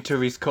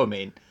 winter is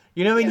coming.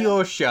 You know in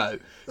your show,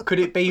 could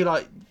it be,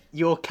 like,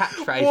 your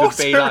catchphrase would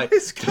be, like,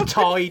 the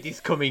tide is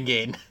coming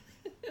in?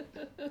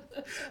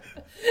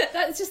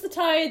 That's just the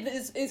tide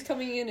that is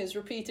coming in is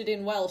repeated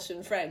in Welsh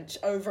and French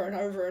over and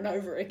over and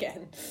over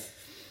again.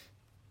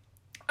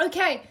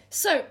 Okay,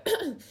 so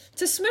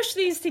to smush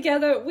these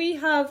together, we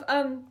have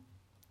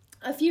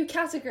a few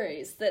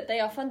categories that they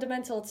are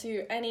fundamental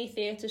to any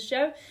theatre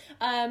show.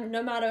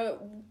 No matter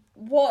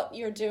what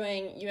you're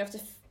doing, you have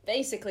to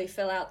basically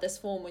fill out this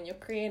form when you're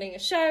creating a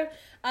show.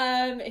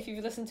 If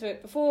you've listened to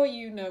it before,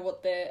 you know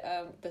what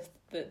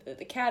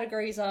the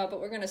categories are,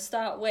 but we're going to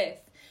start with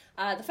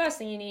the first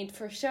thing you need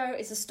for a show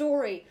is a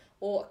story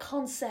or a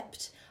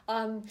concept.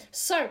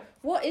 So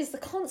what is the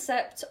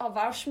concept of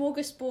our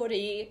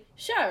smorgasbordy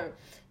show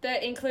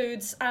that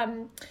includes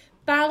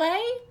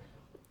ballet?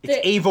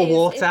 It's Evil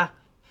Water.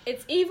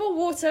 It's Evil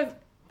Water.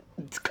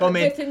 It's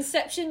coming. With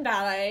Inception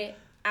Ballet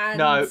and...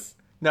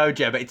 No,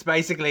 Joe, but it's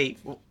basically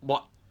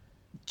what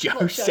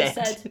Joe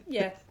said.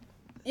 Yeah,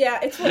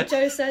 it's what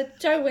Joe said.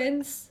 Joe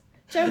wins.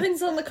 Joe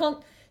wins on the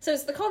So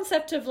it's the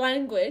concept of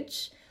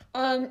language,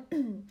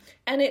 and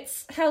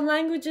it's how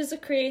languages are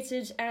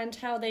created and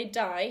how they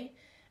die.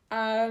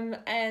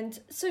 And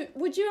so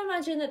would you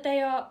imagine that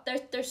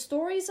they're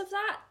stories of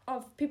that,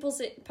 of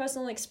people's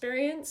personal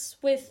experience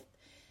with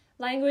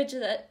language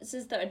that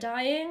are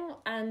dying,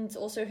 and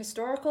also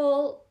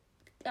historical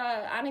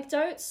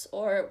anecdotes?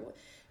 Or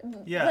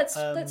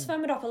let's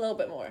firm it up a little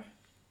bit more.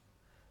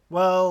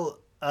 Well,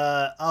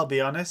 I'll be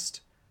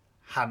honest,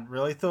 hadn't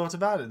really thought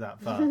about it that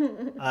far.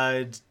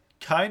 I'd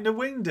kind of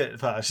winged it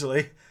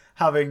partially,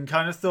 having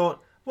kind of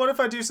thought, what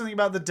if I do something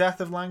about the death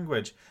of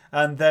language?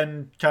 And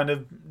then kind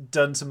of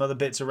done some other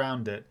bits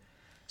around it.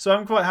 So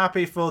I'm quite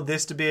happy for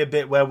this to be a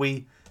bit where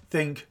we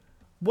think,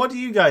 what do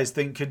you guys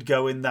think could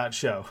go in that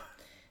show?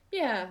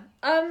 Yeah.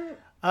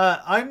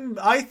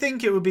 I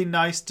think it would be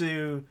nice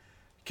to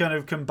kind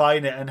of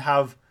combine it and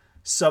have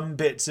some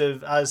bits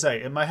of, as I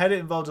say, in my head it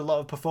involved a lot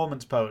of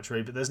performance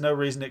poetry, but there's no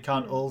reason it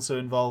can't also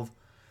involve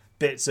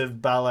bits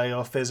of ballet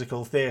or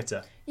physical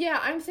theatre. Yeah,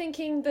 I'm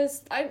thinking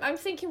I'm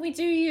thinking we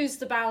do use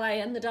the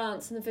ballet and the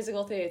dance and the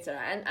physical theatre,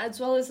 and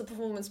as well as the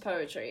performance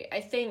poetry.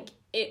 I think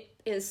it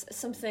is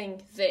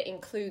something that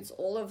includes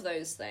all of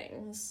those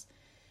things,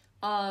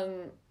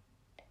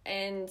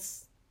 and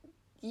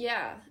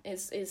yeah,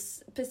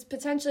 is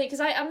potentially, because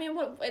I mean,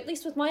 at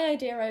least with my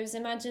idea, I was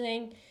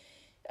imagining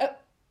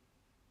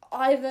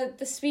either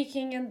the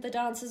speaking and the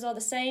dances are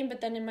the same, but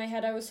then in my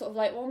head I was sort of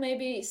like, well,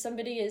 maybe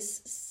somebody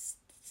is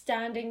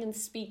standing and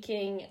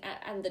speaking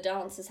and the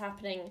dance is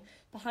happening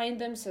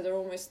behind them, so they're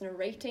almost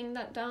narrating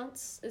that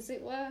dance, as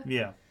it were.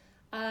 Yeah.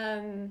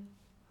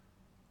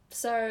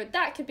 So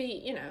that could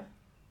be,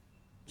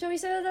 shall we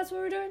say that that's what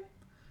we're doing?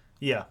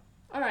 Yeah.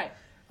 All right.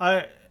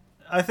 I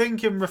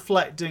think in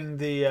reflecting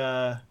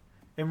the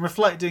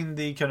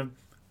kind of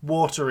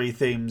watery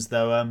themes,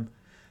 though,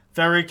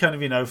 very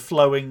kind of,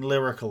 flowing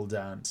lyrical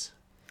dance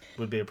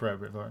would be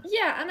appropriate for it.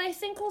 Yeah, and I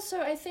think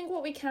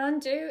what we can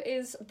do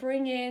is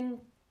bring in,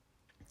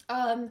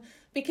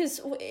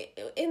 because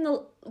in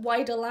the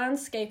wider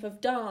landscape of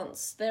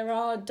dance, there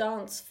are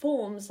dance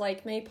forms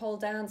like maypole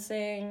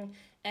dancing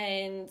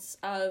and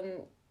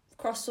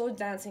cross-sword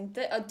dancing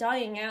that are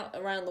dying out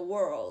around the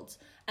world,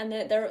 and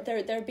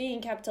they're being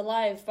kept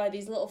alive by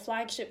these little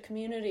flagship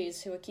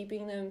communities who are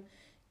keeping them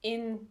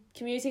in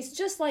communities,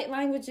 just like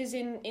languages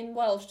in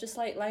Welsh, just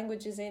like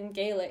languages in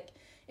Gaelic.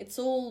 It's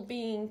all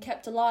being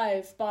kept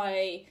alive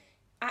by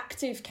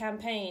active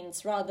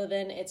campaigns rather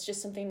than it's just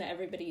something that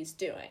everybody's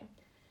doing.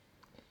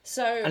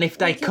 So, and if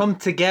they come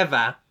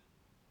together,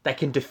 they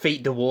can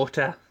defeat the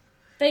water.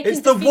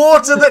 It's the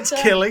water that's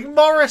killing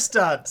Morris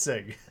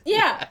dancing.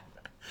 Yeah.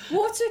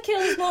 Water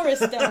kills Morris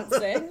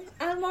dancing,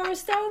 and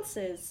Morris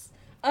dances.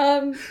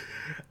 And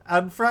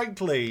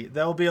frankly,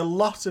 there'll be a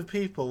lot of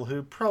people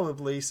who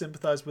probably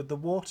sympathise with the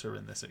water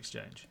in this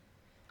exchange.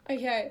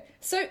 Okay,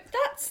 so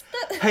that's...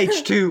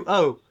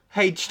 H2O.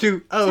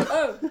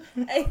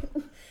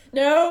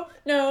 No,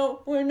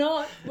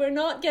 we're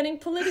not getting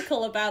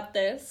political about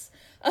this.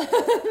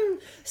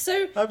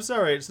 So I'm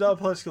sorry, it's not a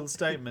political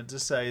statement to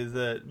say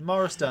that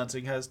Morris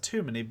dancing has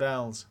too many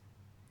bells.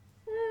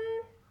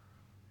 I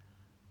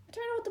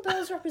don't know what the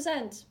bells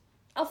represent.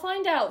 I'll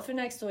find out for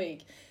next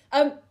week.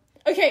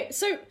 Okay,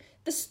 so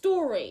the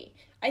story.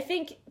 I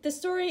think it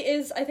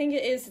is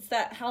it's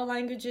that how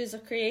languages are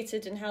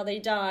created and how they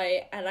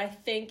die, and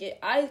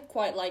I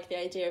quite like the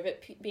idea of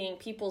it being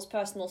people's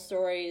personal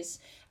stories,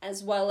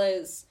 as well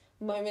as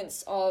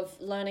moments of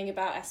learning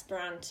about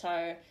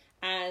Esperanto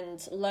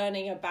and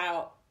learning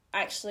about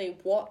actually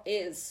what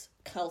is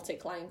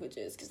Celtic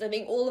languages, because I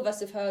think all of us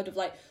have heard of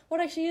like what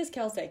actually is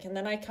Celtic, and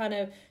then I kind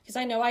of, because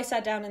I know I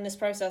sat down in this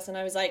process and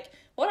I was like,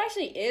 what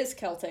actually is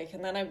Celtic?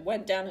 And then I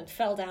went down and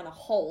fell down a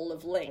hole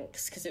of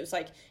links, because it was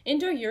like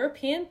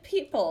Indo-European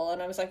people,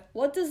 and I was like,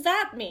 what does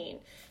that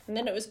mean? And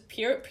then it was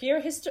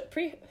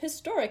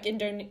prehistoric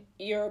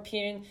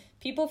Indo-European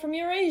people from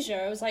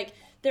Eurasia. I was like,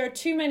 there are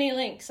too many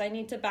links, I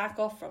need to back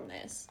off from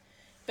this.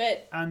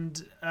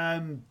 And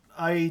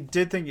I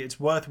did think it's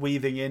worth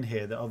weaving in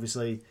here that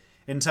obviously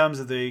in terms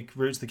of the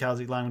roots of the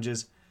Celtic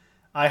languages,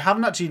 I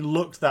haven't actually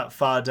looked that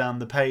far down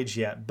the page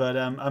yet, but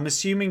I'm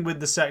assuming with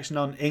the section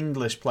on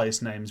English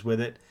place names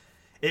with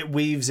it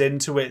weaves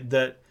into it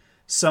that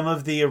some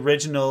of the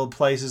original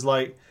places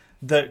like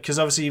that, because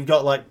obviously you've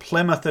got like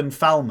Plymouth and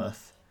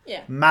Falmouth.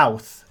 Yeah.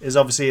 Mouth is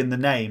obviously in the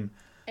name.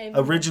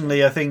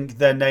 Originally, I think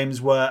their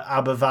names were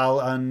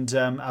Aberfal and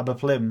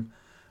Aberplym,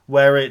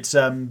 where it's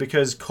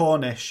because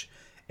Cornish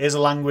is a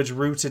language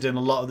rooted in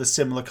a lot of the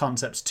similar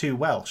concepts to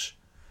Welsh.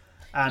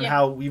 And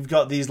how we've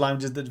got these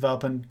languages that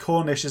develop, and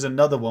Cornish is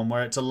another one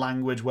where it's a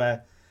language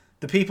where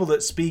the people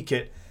that speak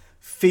it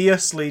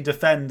fiercely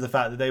defend the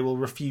fact that they will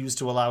refuse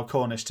to allow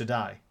Cornish to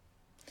die.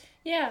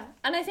 Yeah,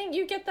 and I think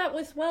you get that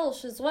with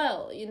Welsh as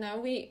well. You know,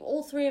 we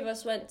all three of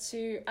us went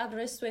to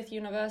Aberystwyth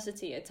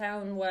University, a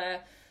town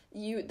where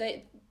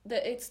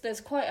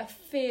there's quite a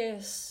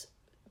fierce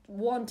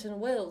want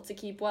and will to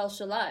keep Welsh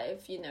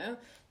alive. You know,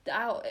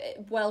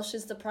 Welsh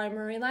is the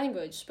primary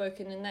language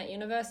spoken in that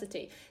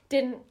university.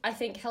 Didn't, I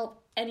think,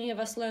 help any of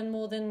us learn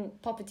more than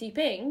Popati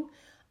Ping,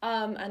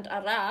 and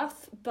Araf,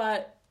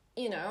 but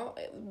you know,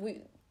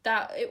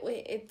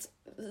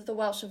 the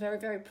Welsh are very,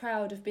 very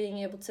proud of being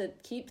able to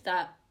keep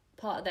that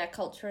part of their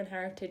culture and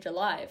heritage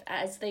alive,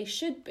 as they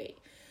should be.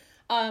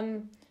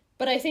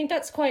 But I think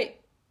that's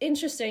quite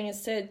interesting,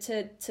 is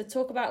to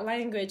talk about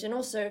language, and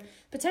also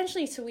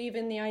potentially to weave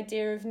in the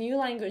idea of new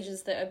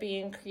languages that are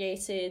being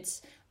created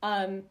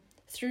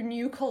through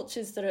new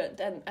cultures that are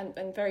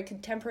and very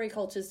contemporary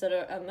cultures that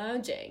are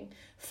emerging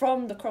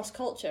from the cross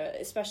culture,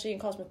 especially in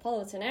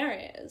cosmopolitan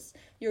areas.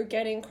 You're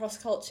getting cross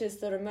cultures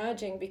that are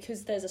emerging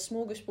because there's a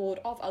smorgasbord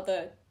of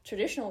other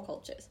traditional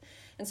cultures.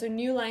 And so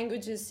new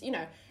languages, you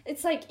know,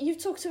 it's like you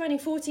talk to any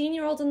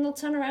 14-year-old and they'll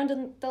turn around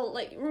and they'll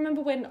like,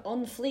 remember when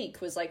on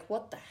fleek was like,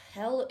 what the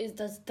hell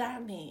does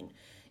that mean?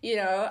 You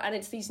know, and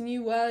it's these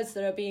new words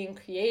that are being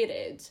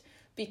created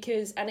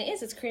because, and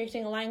it's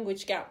creating a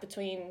language gap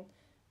between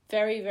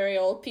very, very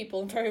old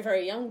people and very,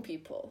 very young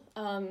people.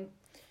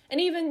 And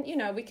even, you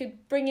know, we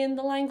could bring in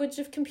the language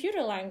of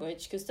computer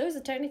language, because those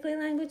are technically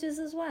languages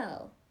as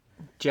well.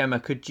 Gemma,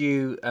 could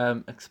you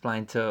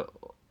explain to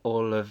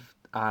all of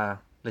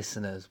our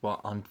listeners what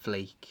on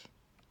fleek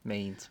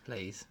means,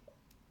 please?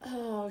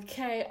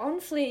 Okay, on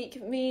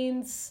fleek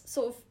means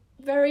sort of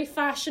very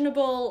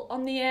fashionable,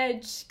 on the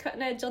edge,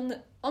 cutting edge, on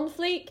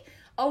fleek.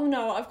 Oh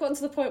no, I've gotten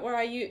to the point where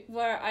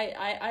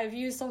I've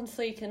used on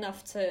fleek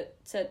enough to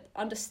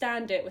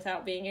understand it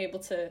without being able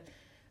to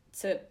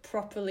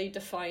properly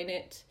define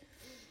it.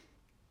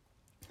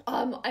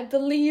 I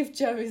believe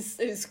Joe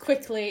is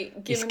quickly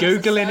giving He's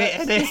Googling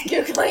it, isn't he? He's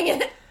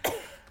Googling it.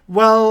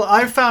 Well,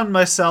 I found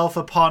myself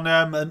upon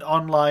an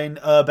online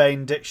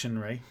urbane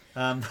dictionary.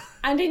 And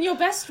in your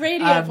best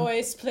radio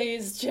voice,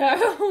 please,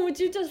 Joe, would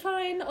you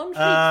define on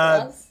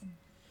fleek for us?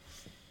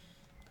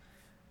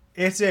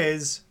 It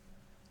is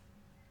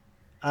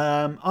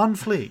on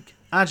fleek,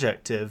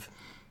 adjective,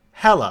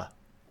 hella,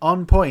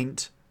 on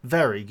point,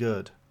 very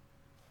good.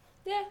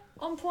 Yeah,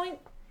 on point.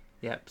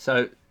 Yep.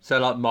 So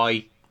like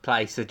my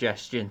play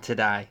suggestion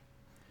today.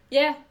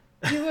 Yeah,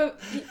 you were.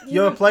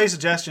 Your play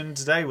suggestion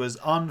today was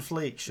on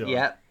fleek, sure.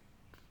 Yep.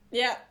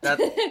 Yeah.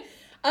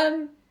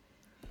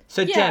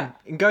 So yeah.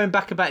 Jem, going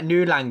back about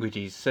new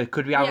languages, so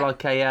could we have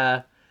like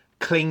a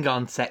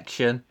Klingon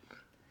section?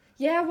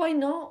 Yeah, why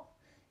not?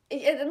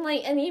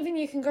 And even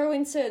you can go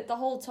into the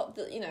whole top.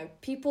 You know,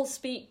 people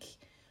speak.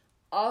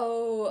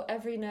 Oh,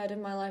 every nerd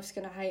in my life's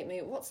gonna hate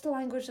me. What's the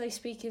language they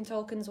speak in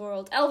Tolkien's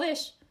world?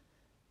 Elvish.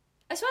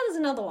 I swear there's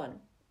another one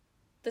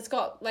that's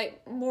got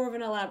like more of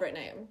an elaborate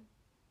name.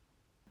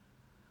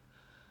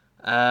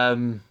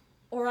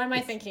 Or am I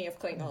thinking of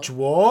Klingon?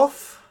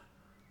 Dwarf?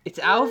 It's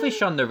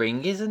Elvish on the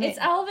Ring, isn't it? It's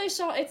Elvish.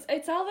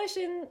 It's Elvish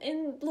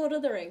in Lord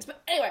of the Rings.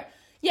 But anyway,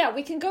 yeah,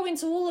 we can go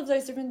into all of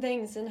those different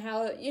things and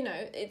how, you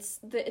know,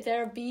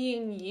 they're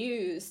being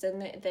used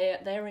and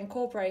they're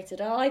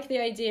incorporated. I like the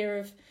idea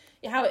of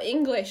how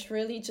English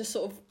really just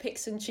sort of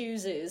picks and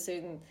chooses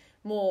and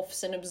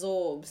morphs and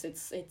absorbs.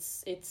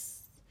 It's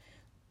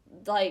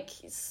like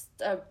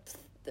a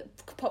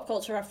pop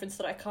culture reference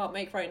that I can't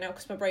make right now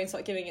because my brain's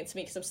not giving it to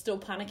me because I'm still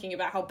panicking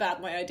about how bad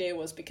my idea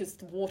was because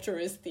water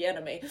is the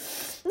enemy.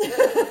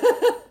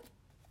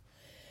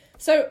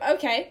 So,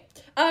 okay.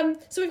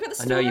 So we've got the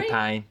story. I know your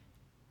pain.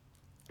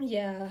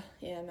 Yeah,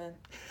 man.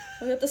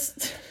 We've got the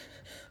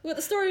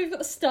story, we've got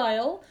the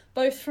style,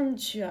 both from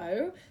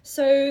Joe.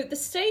 So the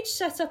stage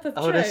setup of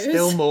Joe's...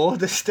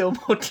 There's still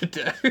more to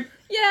do.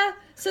 Yeah,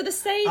 so the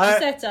stage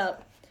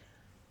setup.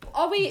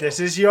 Are we... This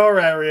is your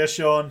area,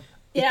 Sean.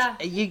 Yeah.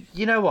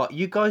 You know what?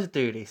 You guys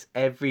do this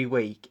every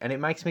week, and it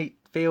makes me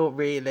feel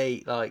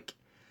really like...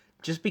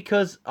 Just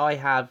because I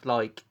have,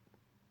 like,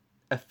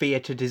 a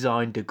theatre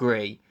design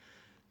degree,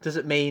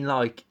 doesn't mean,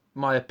 like,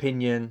 my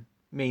opinion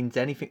means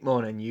anything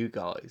more than you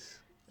guys.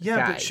 Yeah,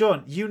 Okay. but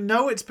Sean, you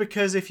know it's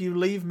because if you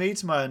leave me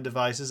to my own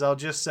devices, I'll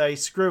just say,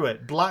 screw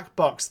it, black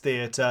box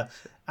theatre,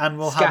 and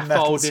we'll have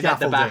metal Scaffolding at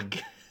the scaffolding.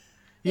 back.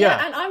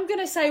 Yeah, and I'm going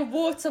to say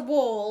water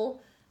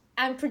wall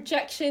and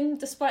projection,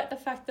 despite the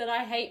fact that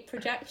I hate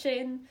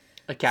projection.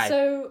 Okay,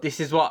 So... this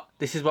is what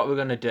we're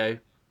going to do.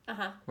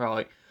 Uh-huh.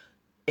 Right.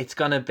 It's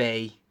going to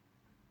be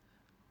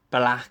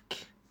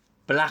black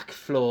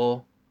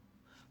floor,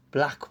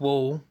 black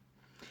wall,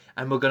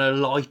 and we're going to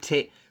light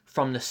it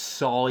from the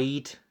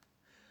side.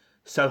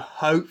 So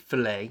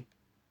hopefully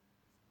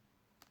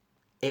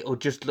it'll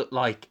just look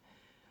like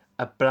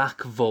a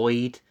black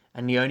void,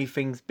 and the only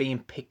things being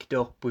picked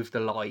up with the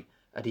light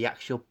are the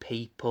actual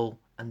people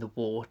and the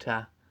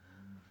water.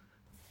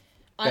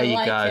 There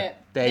you go.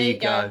 There you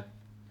go.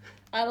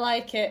 I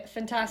like it.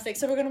 Fantastic.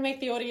 So we're going to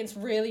make the audience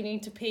really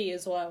need to pee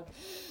as well.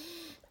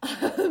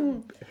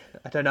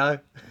 I don't know.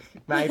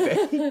 maybe.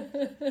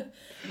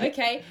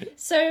 Okay,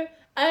 so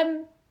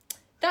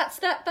that's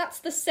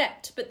the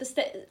set, but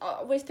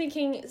we're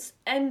thinking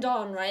end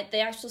on, right? The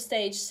actual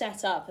stage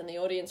set up and the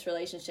audience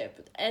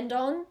relationship. End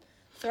on,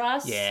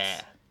 thrust.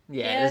 Yeah.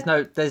 Yeah.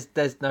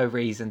 There's no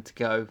reason to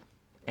go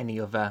any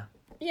other.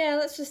 Yeah,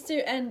 let's just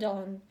do end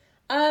on.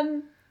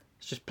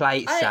 Let's just play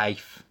it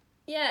safe.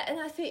 Yeah, and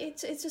I think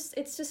it's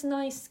just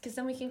nice because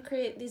then we can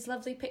create these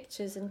lovely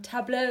pictures and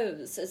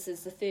tableaus, as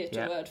is the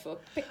theatre word for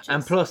pictures.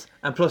 And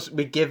plus,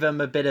 we give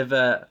them a bit of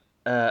a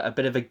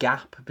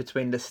gap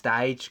between the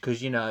stage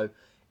because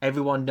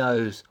everyone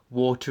knows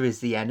water is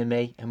the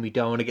enemy, and we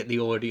don't want to get the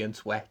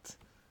audience wet.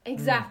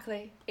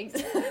 Exactly.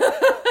 If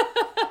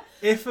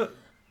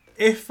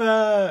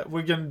we're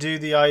going to do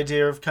the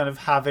idea of kind of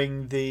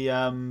having the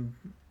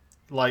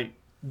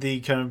the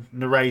kind of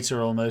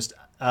narrator almost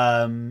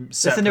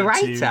separate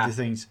narrator? to the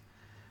things.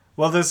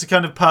 Well, there's a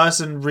kind of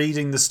person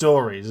reading the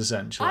stories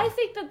essentially. I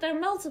think that there are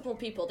multiple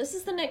people. This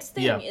is the next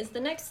thing. Yeah. Is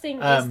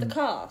the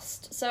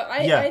cast. So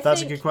I that's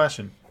think, a good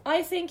question.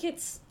 I think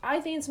it's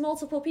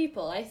multiple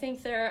people. I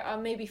think there are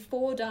maybe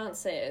 4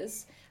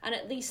 dancers and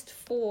at least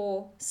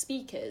 4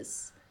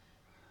 speakers.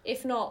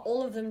 If not,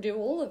 all of them do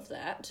all of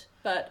that.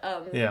 But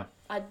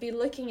I'd be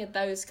looking at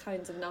those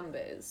kinds of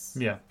numbers.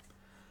 Yeah.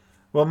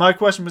 Well, my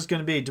question was going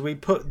to be: do we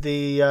put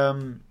the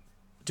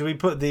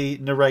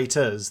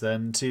narrators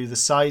then to the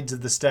sides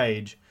of the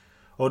stage,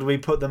 or do we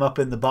put them up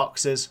in the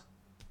boxes?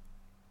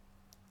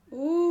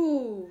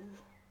 Ooh,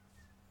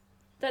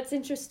 that's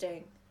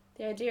interesting.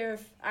 The idea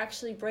of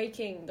actually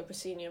breaking the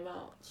proscenium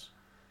arch.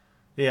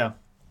 Yeah.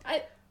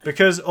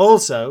 Because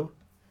also,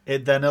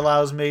 it then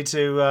allows me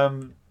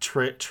to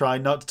try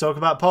not to talk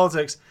about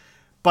politics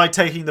by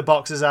taking the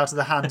boxes out of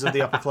the hands of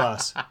the upper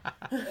class.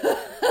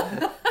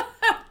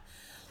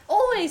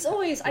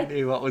 Always. I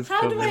knew what was How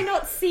coming. do I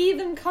not see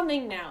them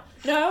coming now?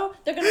 No,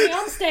 they're going to be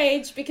on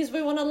stage because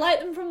we want to light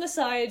them from the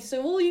side,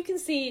 so all you can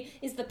see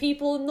is the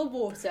people in the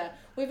water.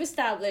 We've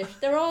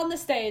established they're on the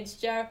stage,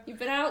 Joe. You've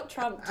been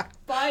out-trumped.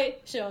 Bye,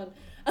 Sean.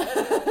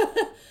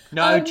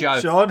 No, Joe.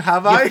 Sean,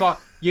 have I?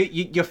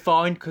 You're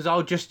fine because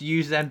I'll just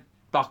use them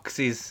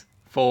boxes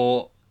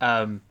for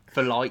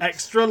light.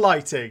 Extra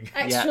lighting.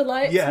 Extra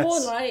light, Yes.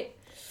 more light.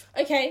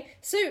 Okay,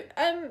 so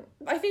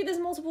I think there's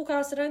multiple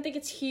casts. I don't think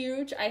it's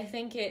huge. I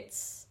think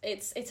it's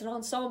an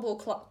ensemble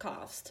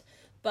cast,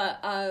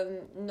 but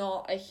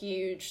not a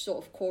huge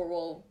sort of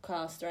choral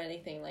cast or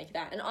anything like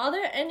that. And are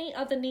there any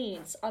other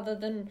needs other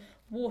than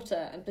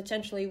water and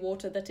potentially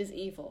water that is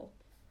evil?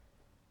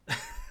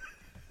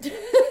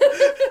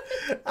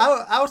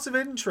 Out of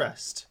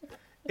interest,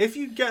 if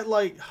you get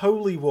like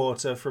holy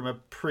water from a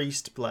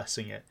priest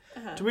blessing it,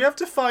 do we have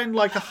to find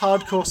like a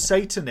hardcore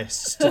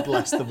Satanist to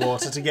bless the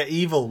water to get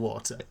evil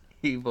water?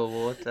 Evil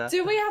water.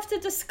 Do we have to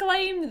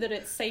disclaim that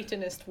it's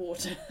Satanist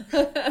water?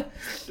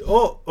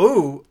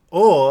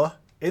 Or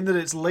in that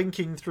it's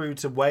linking through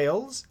to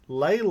Wales,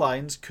 ley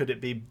lines, could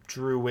it be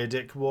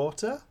druidic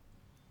water?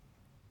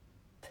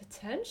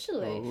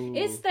 Potentially. Oh.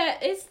 Is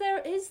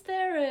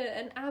there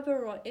an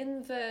Aber or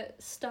Inver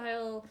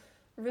style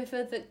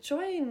river that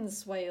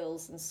joins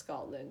Wales and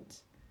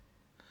Scotland?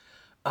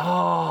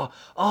 Oh,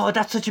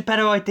 that's such a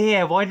better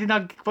idea. Why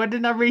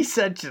didn't I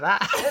research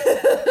that?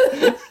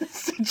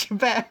 Such a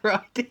better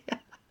idea.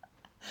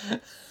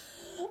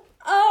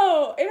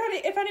 Oh,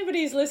 if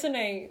anybody's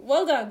listening,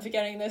 well done for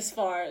getting this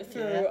far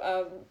through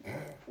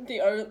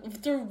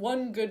through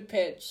one good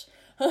pitch.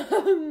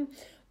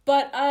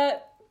 But I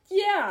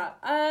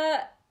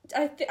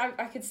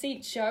could see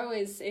Joe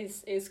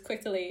is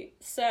quickly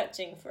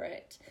searching for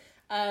it.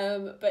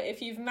 But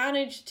if you've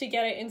managed to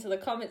get it into the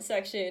comment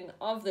section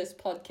of this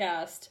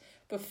podcast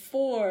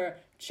before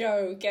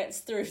Joe gets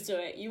through to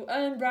it, you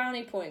earn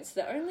brownie points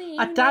that only you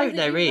I know doubt that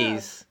there you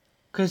is.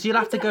 Because you'll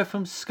have to go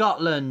from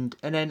Scotland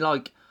and then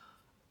like a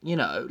You'd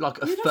have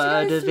to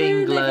third go of through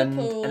England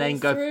Liverpool, and then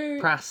go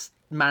through- past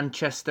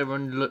Manchester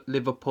and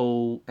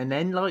Liverpool and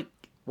then like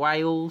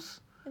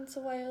Wales. into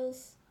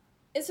Wales.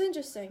 It's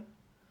interesting.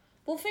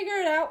 We'll figure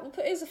it out. We'll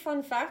put it as a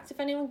fun fact. If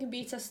anyone can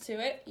beat us to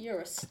it,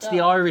 you're a star. It's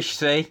the Irish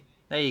Sea.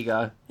 There you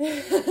go.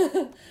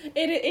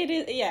 It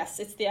is, yes,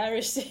 it's the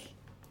Irish Sea.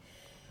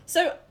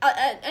 So,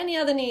 any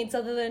other needs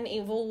other than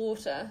evil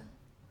water?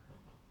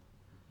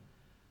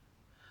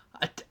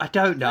 I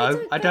don't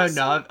know. I don't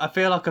so. know. I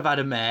feel like I've had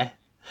a mare.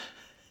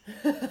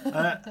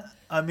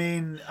 I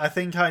mean, I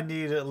think I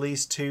need at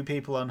least 2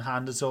 people on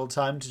hand at all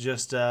time to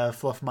just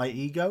fluff my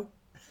ego.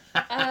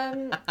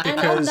 And on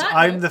Because that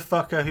I'm note- the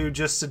fucker who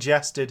just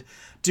suggested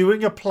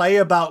doing a play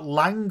about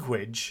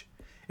language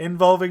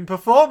involving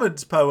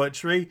performance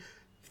poetry,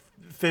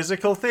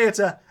 physical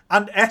theatre,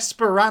 and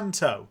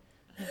Esperanto.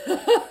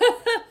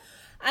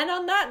 And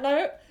on that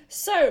note,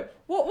 so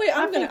what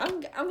I'm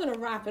gonna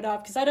wrap it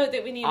up because I don't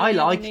think we need. I any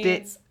other liked it.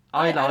 needs.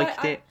 I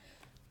liked it.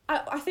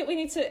 I think we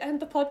need to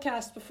end the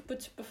podcast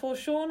before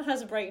Sean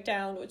has a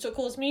breakdown, which will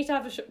cause me to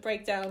have a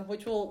breakdown,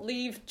 which will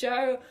leave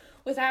Joe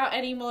without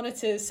any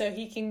monitors so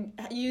he can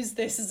use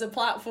this as a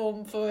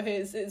platform for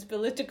his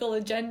political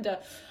agenda.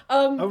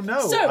 Oh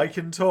no, so, I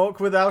can talk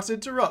without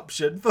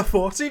interruption for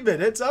 40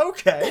 minutes,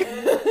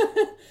 okay.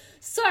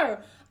 So,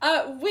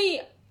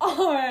 we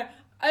are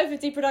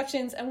OFD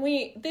Productions, and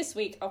we, this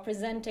week, are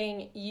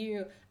presenting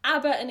you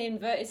ABBA and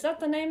Inver. Is that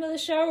the name of the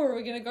show, or are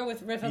we going to go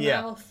with Rivermouth?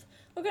 Yeah.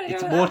 We're going to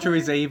It's go with Water ABBA.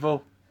 is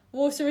Evil.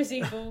 Water is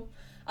Evil.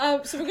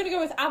 So we're going to go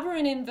with ABBA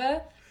and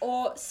Inver,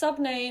 or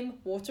subname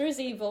Water is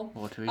Evil.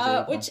 Water is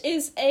Evil. Which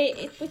is,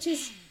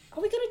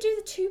 are we going to do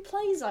the 2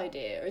 plays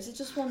idea, or is it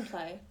just 1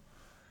 play?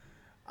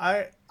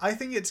 I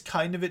think it's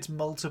kind of, it's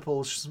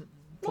multiple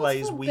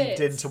plays Multiple weaved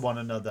bits. into one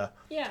another.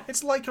 Yeah.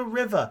 It's like a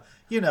river,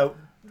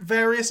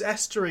 various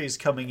estuaries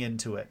coming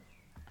into it.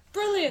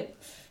 Brilliant.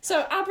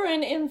 So, ABBA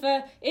and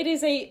Inver, it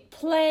is a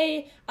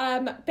play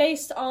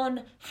based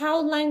on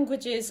how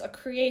languages are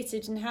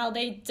created and how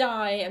they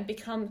die and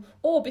become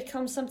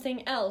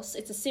something else.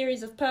 It's a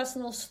series of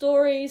personal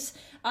stories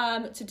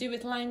to do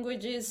with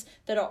languages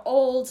that are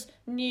old,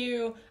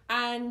 new,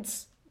 and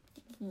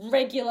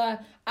regular,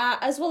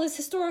 as well as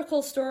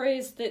historical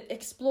stories that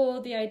explore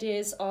the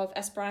ideas of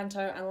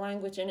Esperanto and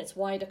language in its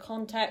wider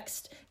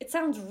context. It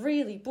sounds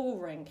really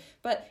boring,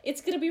 but it's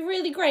going to be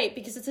really great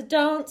because it's a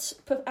dance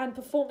and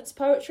performance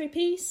poetry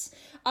piece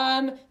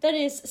that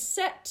is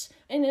set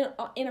in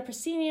a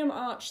proscenium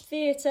arch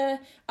theatre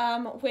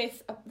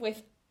with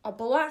a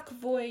black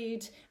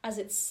void as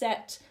it's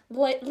set,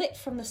 lit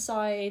from the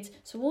side,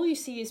 so all you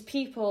see is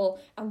people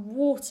and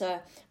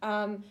water,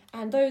 and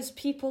those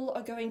people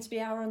are going to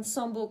be our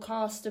ensemble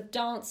cast of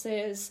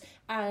dancers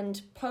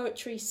and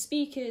poetry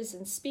speakers,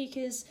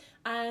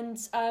 and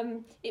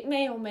it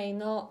may or may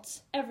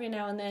not, every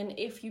now and then,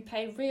 if you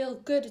pay real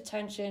good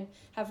attention,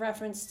 have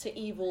reference to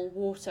evil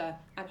water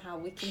and how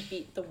we can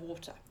beat the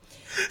water.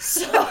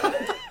 So...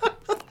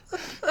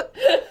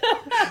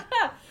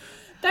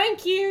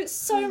 Thank you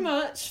so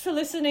much for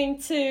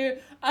listening to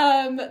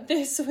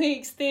this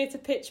week's Theatre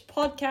Pitch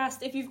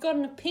podcast. If you've got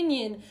an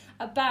opinion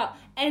about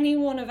any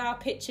one of our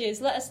pitches,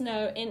 let us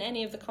know in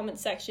any of the comment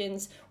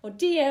sections, or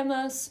DM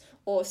us,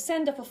 or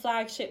send up a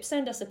flagship,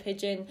 send us a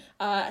pigeon,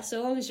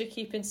 so long as you're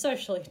keeping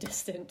socially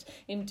distant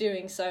in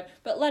doing so.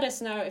 But let us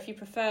know if you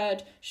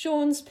preferred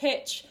Sean's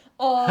pitch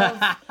of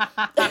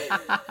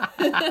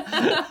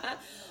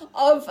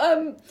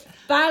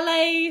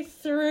ballet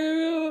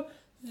through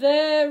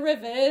the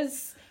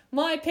rivers.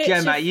 My pitch.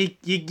 Gemma, you're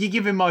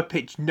giving my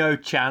pitch no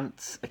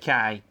chance.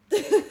 Okay.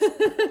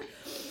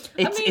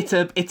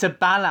 It's a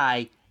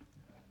ballet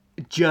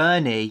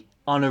journey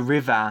on a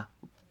river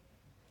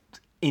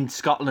in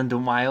Scotland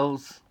and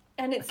Wales.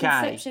 And it's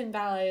Okay. Inception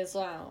ballet as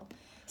well.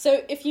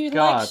 So if you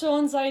God. like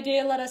Sean's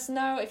idea, let us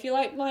know. If you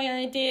like my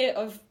idea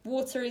of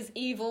Water is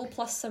Evil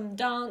plus some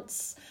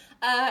dance.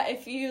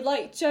 If you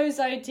like Joe's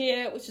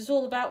idea, which is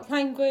all about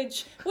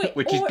language, Which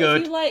is or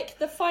good. if you like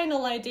the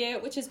final idea,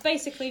 which is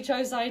basically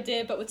Joe's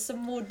idea but with some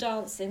more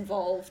dance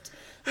involved,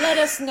 let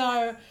us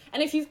know.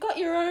 And if you've got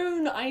your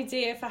own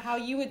idea for how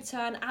you would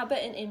turn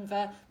ABBA and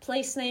Inver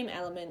place name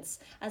elements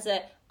as an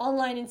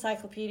online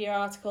encyclopedia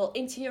article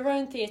into your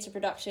own theatre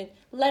production,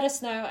 let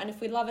us know. And if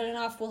we love it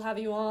enough, we'll have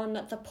you on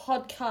the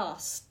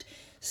podcast.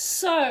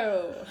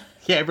 So...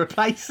 Yeah,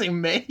 replacing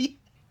me.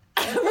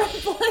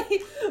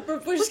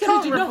 We're just We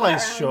gonna can't do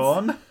replace knockouts.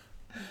 Sean.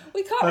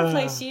 We can't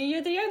replace you.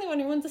 You're the only one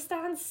who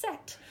understands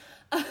set.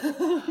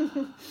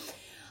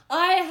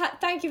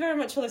 Thank you very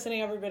much for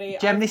listening, everybody.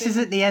 Gem, this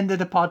isn't the end of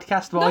the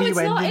podcast. Why No, are you it's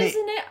ending not, it?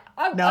 isn't it?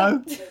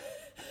 No.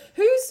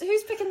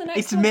 Who's picking the next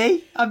It's one?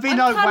 me. I've been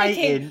I'm like panicking.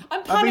 waiting. I'm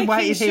I've been panicking,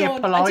 waiting here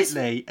Sean.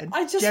 politely.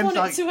 I just Gem's want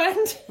like, it to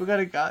end. we're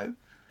gonna go. I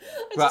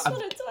Right, just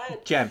want it to end.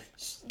 Gem,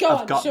 Go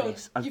I've on, got Sean.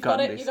 this. I've You've got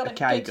got it. this. You got it.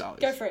 Okay, Good. guys.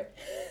 Go for it.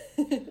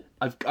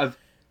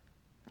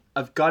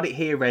 I've got it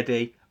here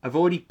ready. I've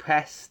already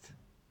pressed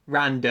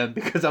random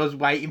because I was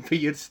waiting for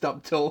you to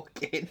stop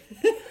talking.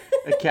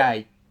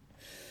 Okay.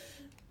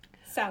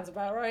 Sounds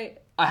about right.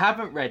 I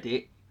haven't read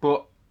it,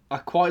 but I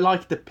quite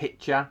like the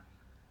picture.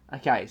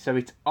 Okay, so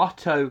it's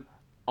Otto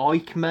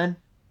Eichmann.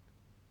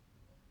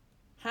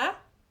 Huh?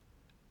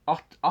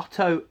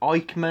 Otto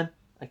Eichmann.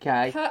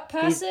 Okay.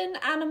 Person,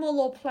 animal,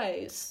 or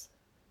place?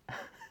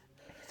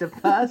 He's a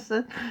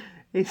person.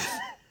 He's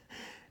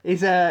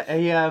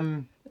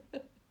a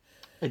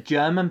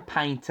German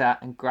painter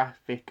and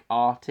graphic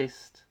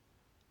artist.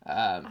 He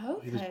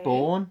was Okay.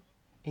 born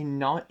in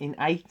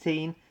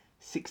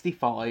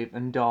 1865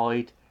 and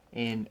died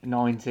in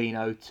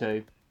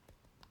 1902.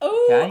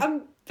 Oh, Okay.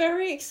 I'm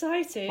very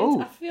excited.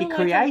 Oh, I feel he like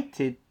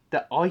created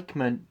the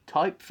Eichmann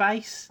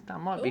typeface. That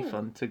might be Ooh.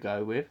 fun to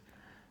go with.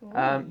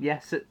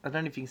 Yes, I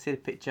don't know if you can see the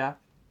picture.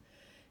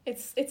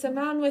 It's a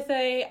man with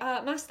a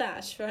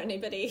mustache for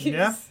anybody who's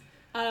Yeah.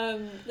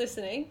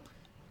 listening.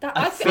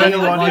 For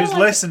anyone who's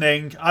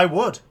listening, I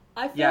would.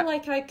 I feel Yeah.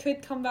 like I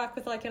could come back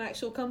with like an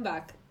actual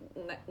comeback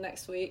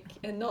next week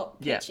and not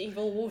Yeah. pitch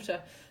evil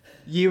water.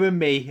 You and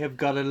me have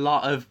got a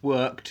lot of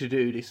work to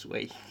do this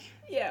week.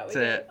 Yeah, we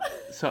To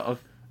sort of...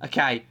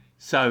 Okay,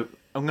 so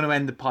I'm going to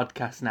end the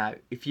podcast now.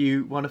 If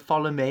you want to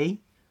follow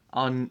me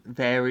on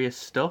various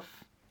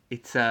stuff,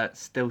 it's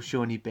still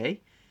Shawnee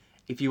B.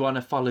 If you want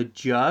to follow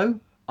Joe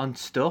on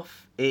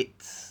stuff,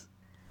 it's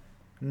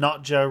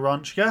Not Joe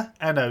Ronchka,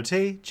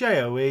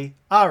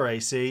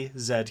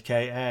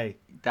 NOTJOERACZKA.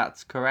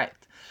 that's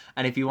correct.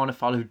 And if you want to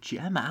follow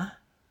Gemma,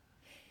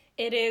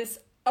 It is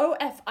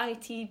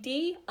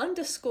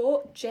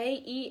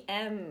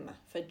OFITD_JEM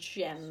for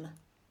Gem.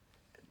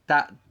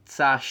 that's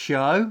our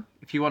show.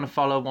 If you want to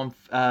follow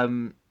if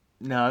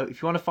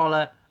you want to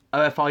follow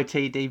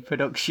OFITD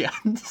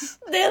Productions,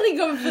 Nearly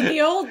going for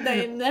the old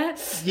name there.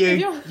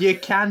 you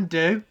can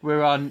do.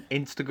 We're on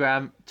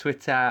Instagram,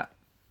 Twitter,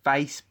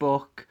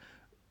 Facebook,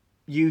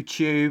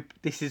 YouTube.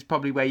 This is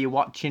probably where you're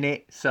watching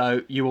it,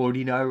 so you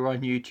already know we're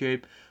on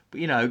YouTube. But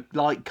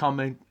like,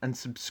 comment, and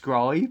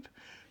subscribe.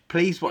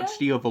 Please watch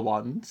the other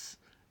ones,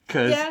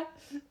 because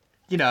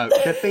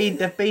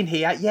they've been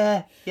here.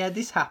 Yeah,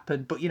 this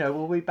happened, but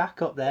we'll be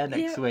back up there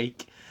next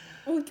week.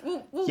 We'll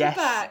Yes. be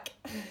back.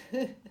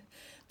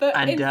 But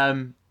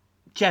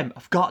Jem,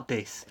 I've got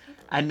this,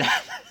 and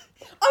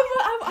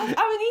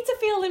I need to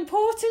feel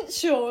important,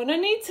 Sean. I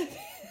need to.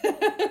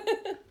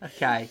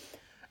 okay,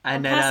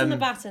 and Passing then the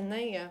baton. There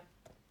you go.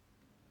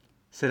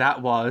 so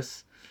that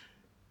was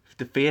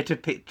the Theatre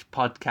Pitch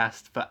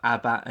podcast for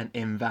Abba and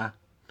Inva,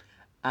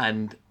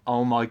 and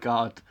oh my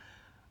god,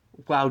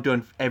 well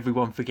done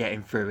everyone for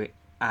getting through it,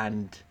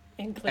 and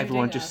Including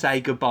everyone us. just say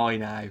goodbye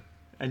now,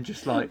 and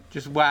just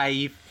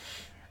wave,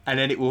 and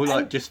then it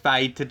will just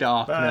fade to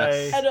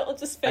darkness. Bye. And it'll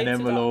just fade And then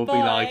to we'll all be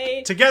Bye.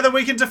 like- Together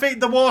we can defeat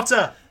the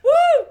water!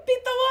 Woo!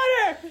 Beat the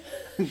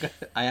water!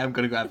 I am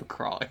gonna go have a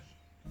cry.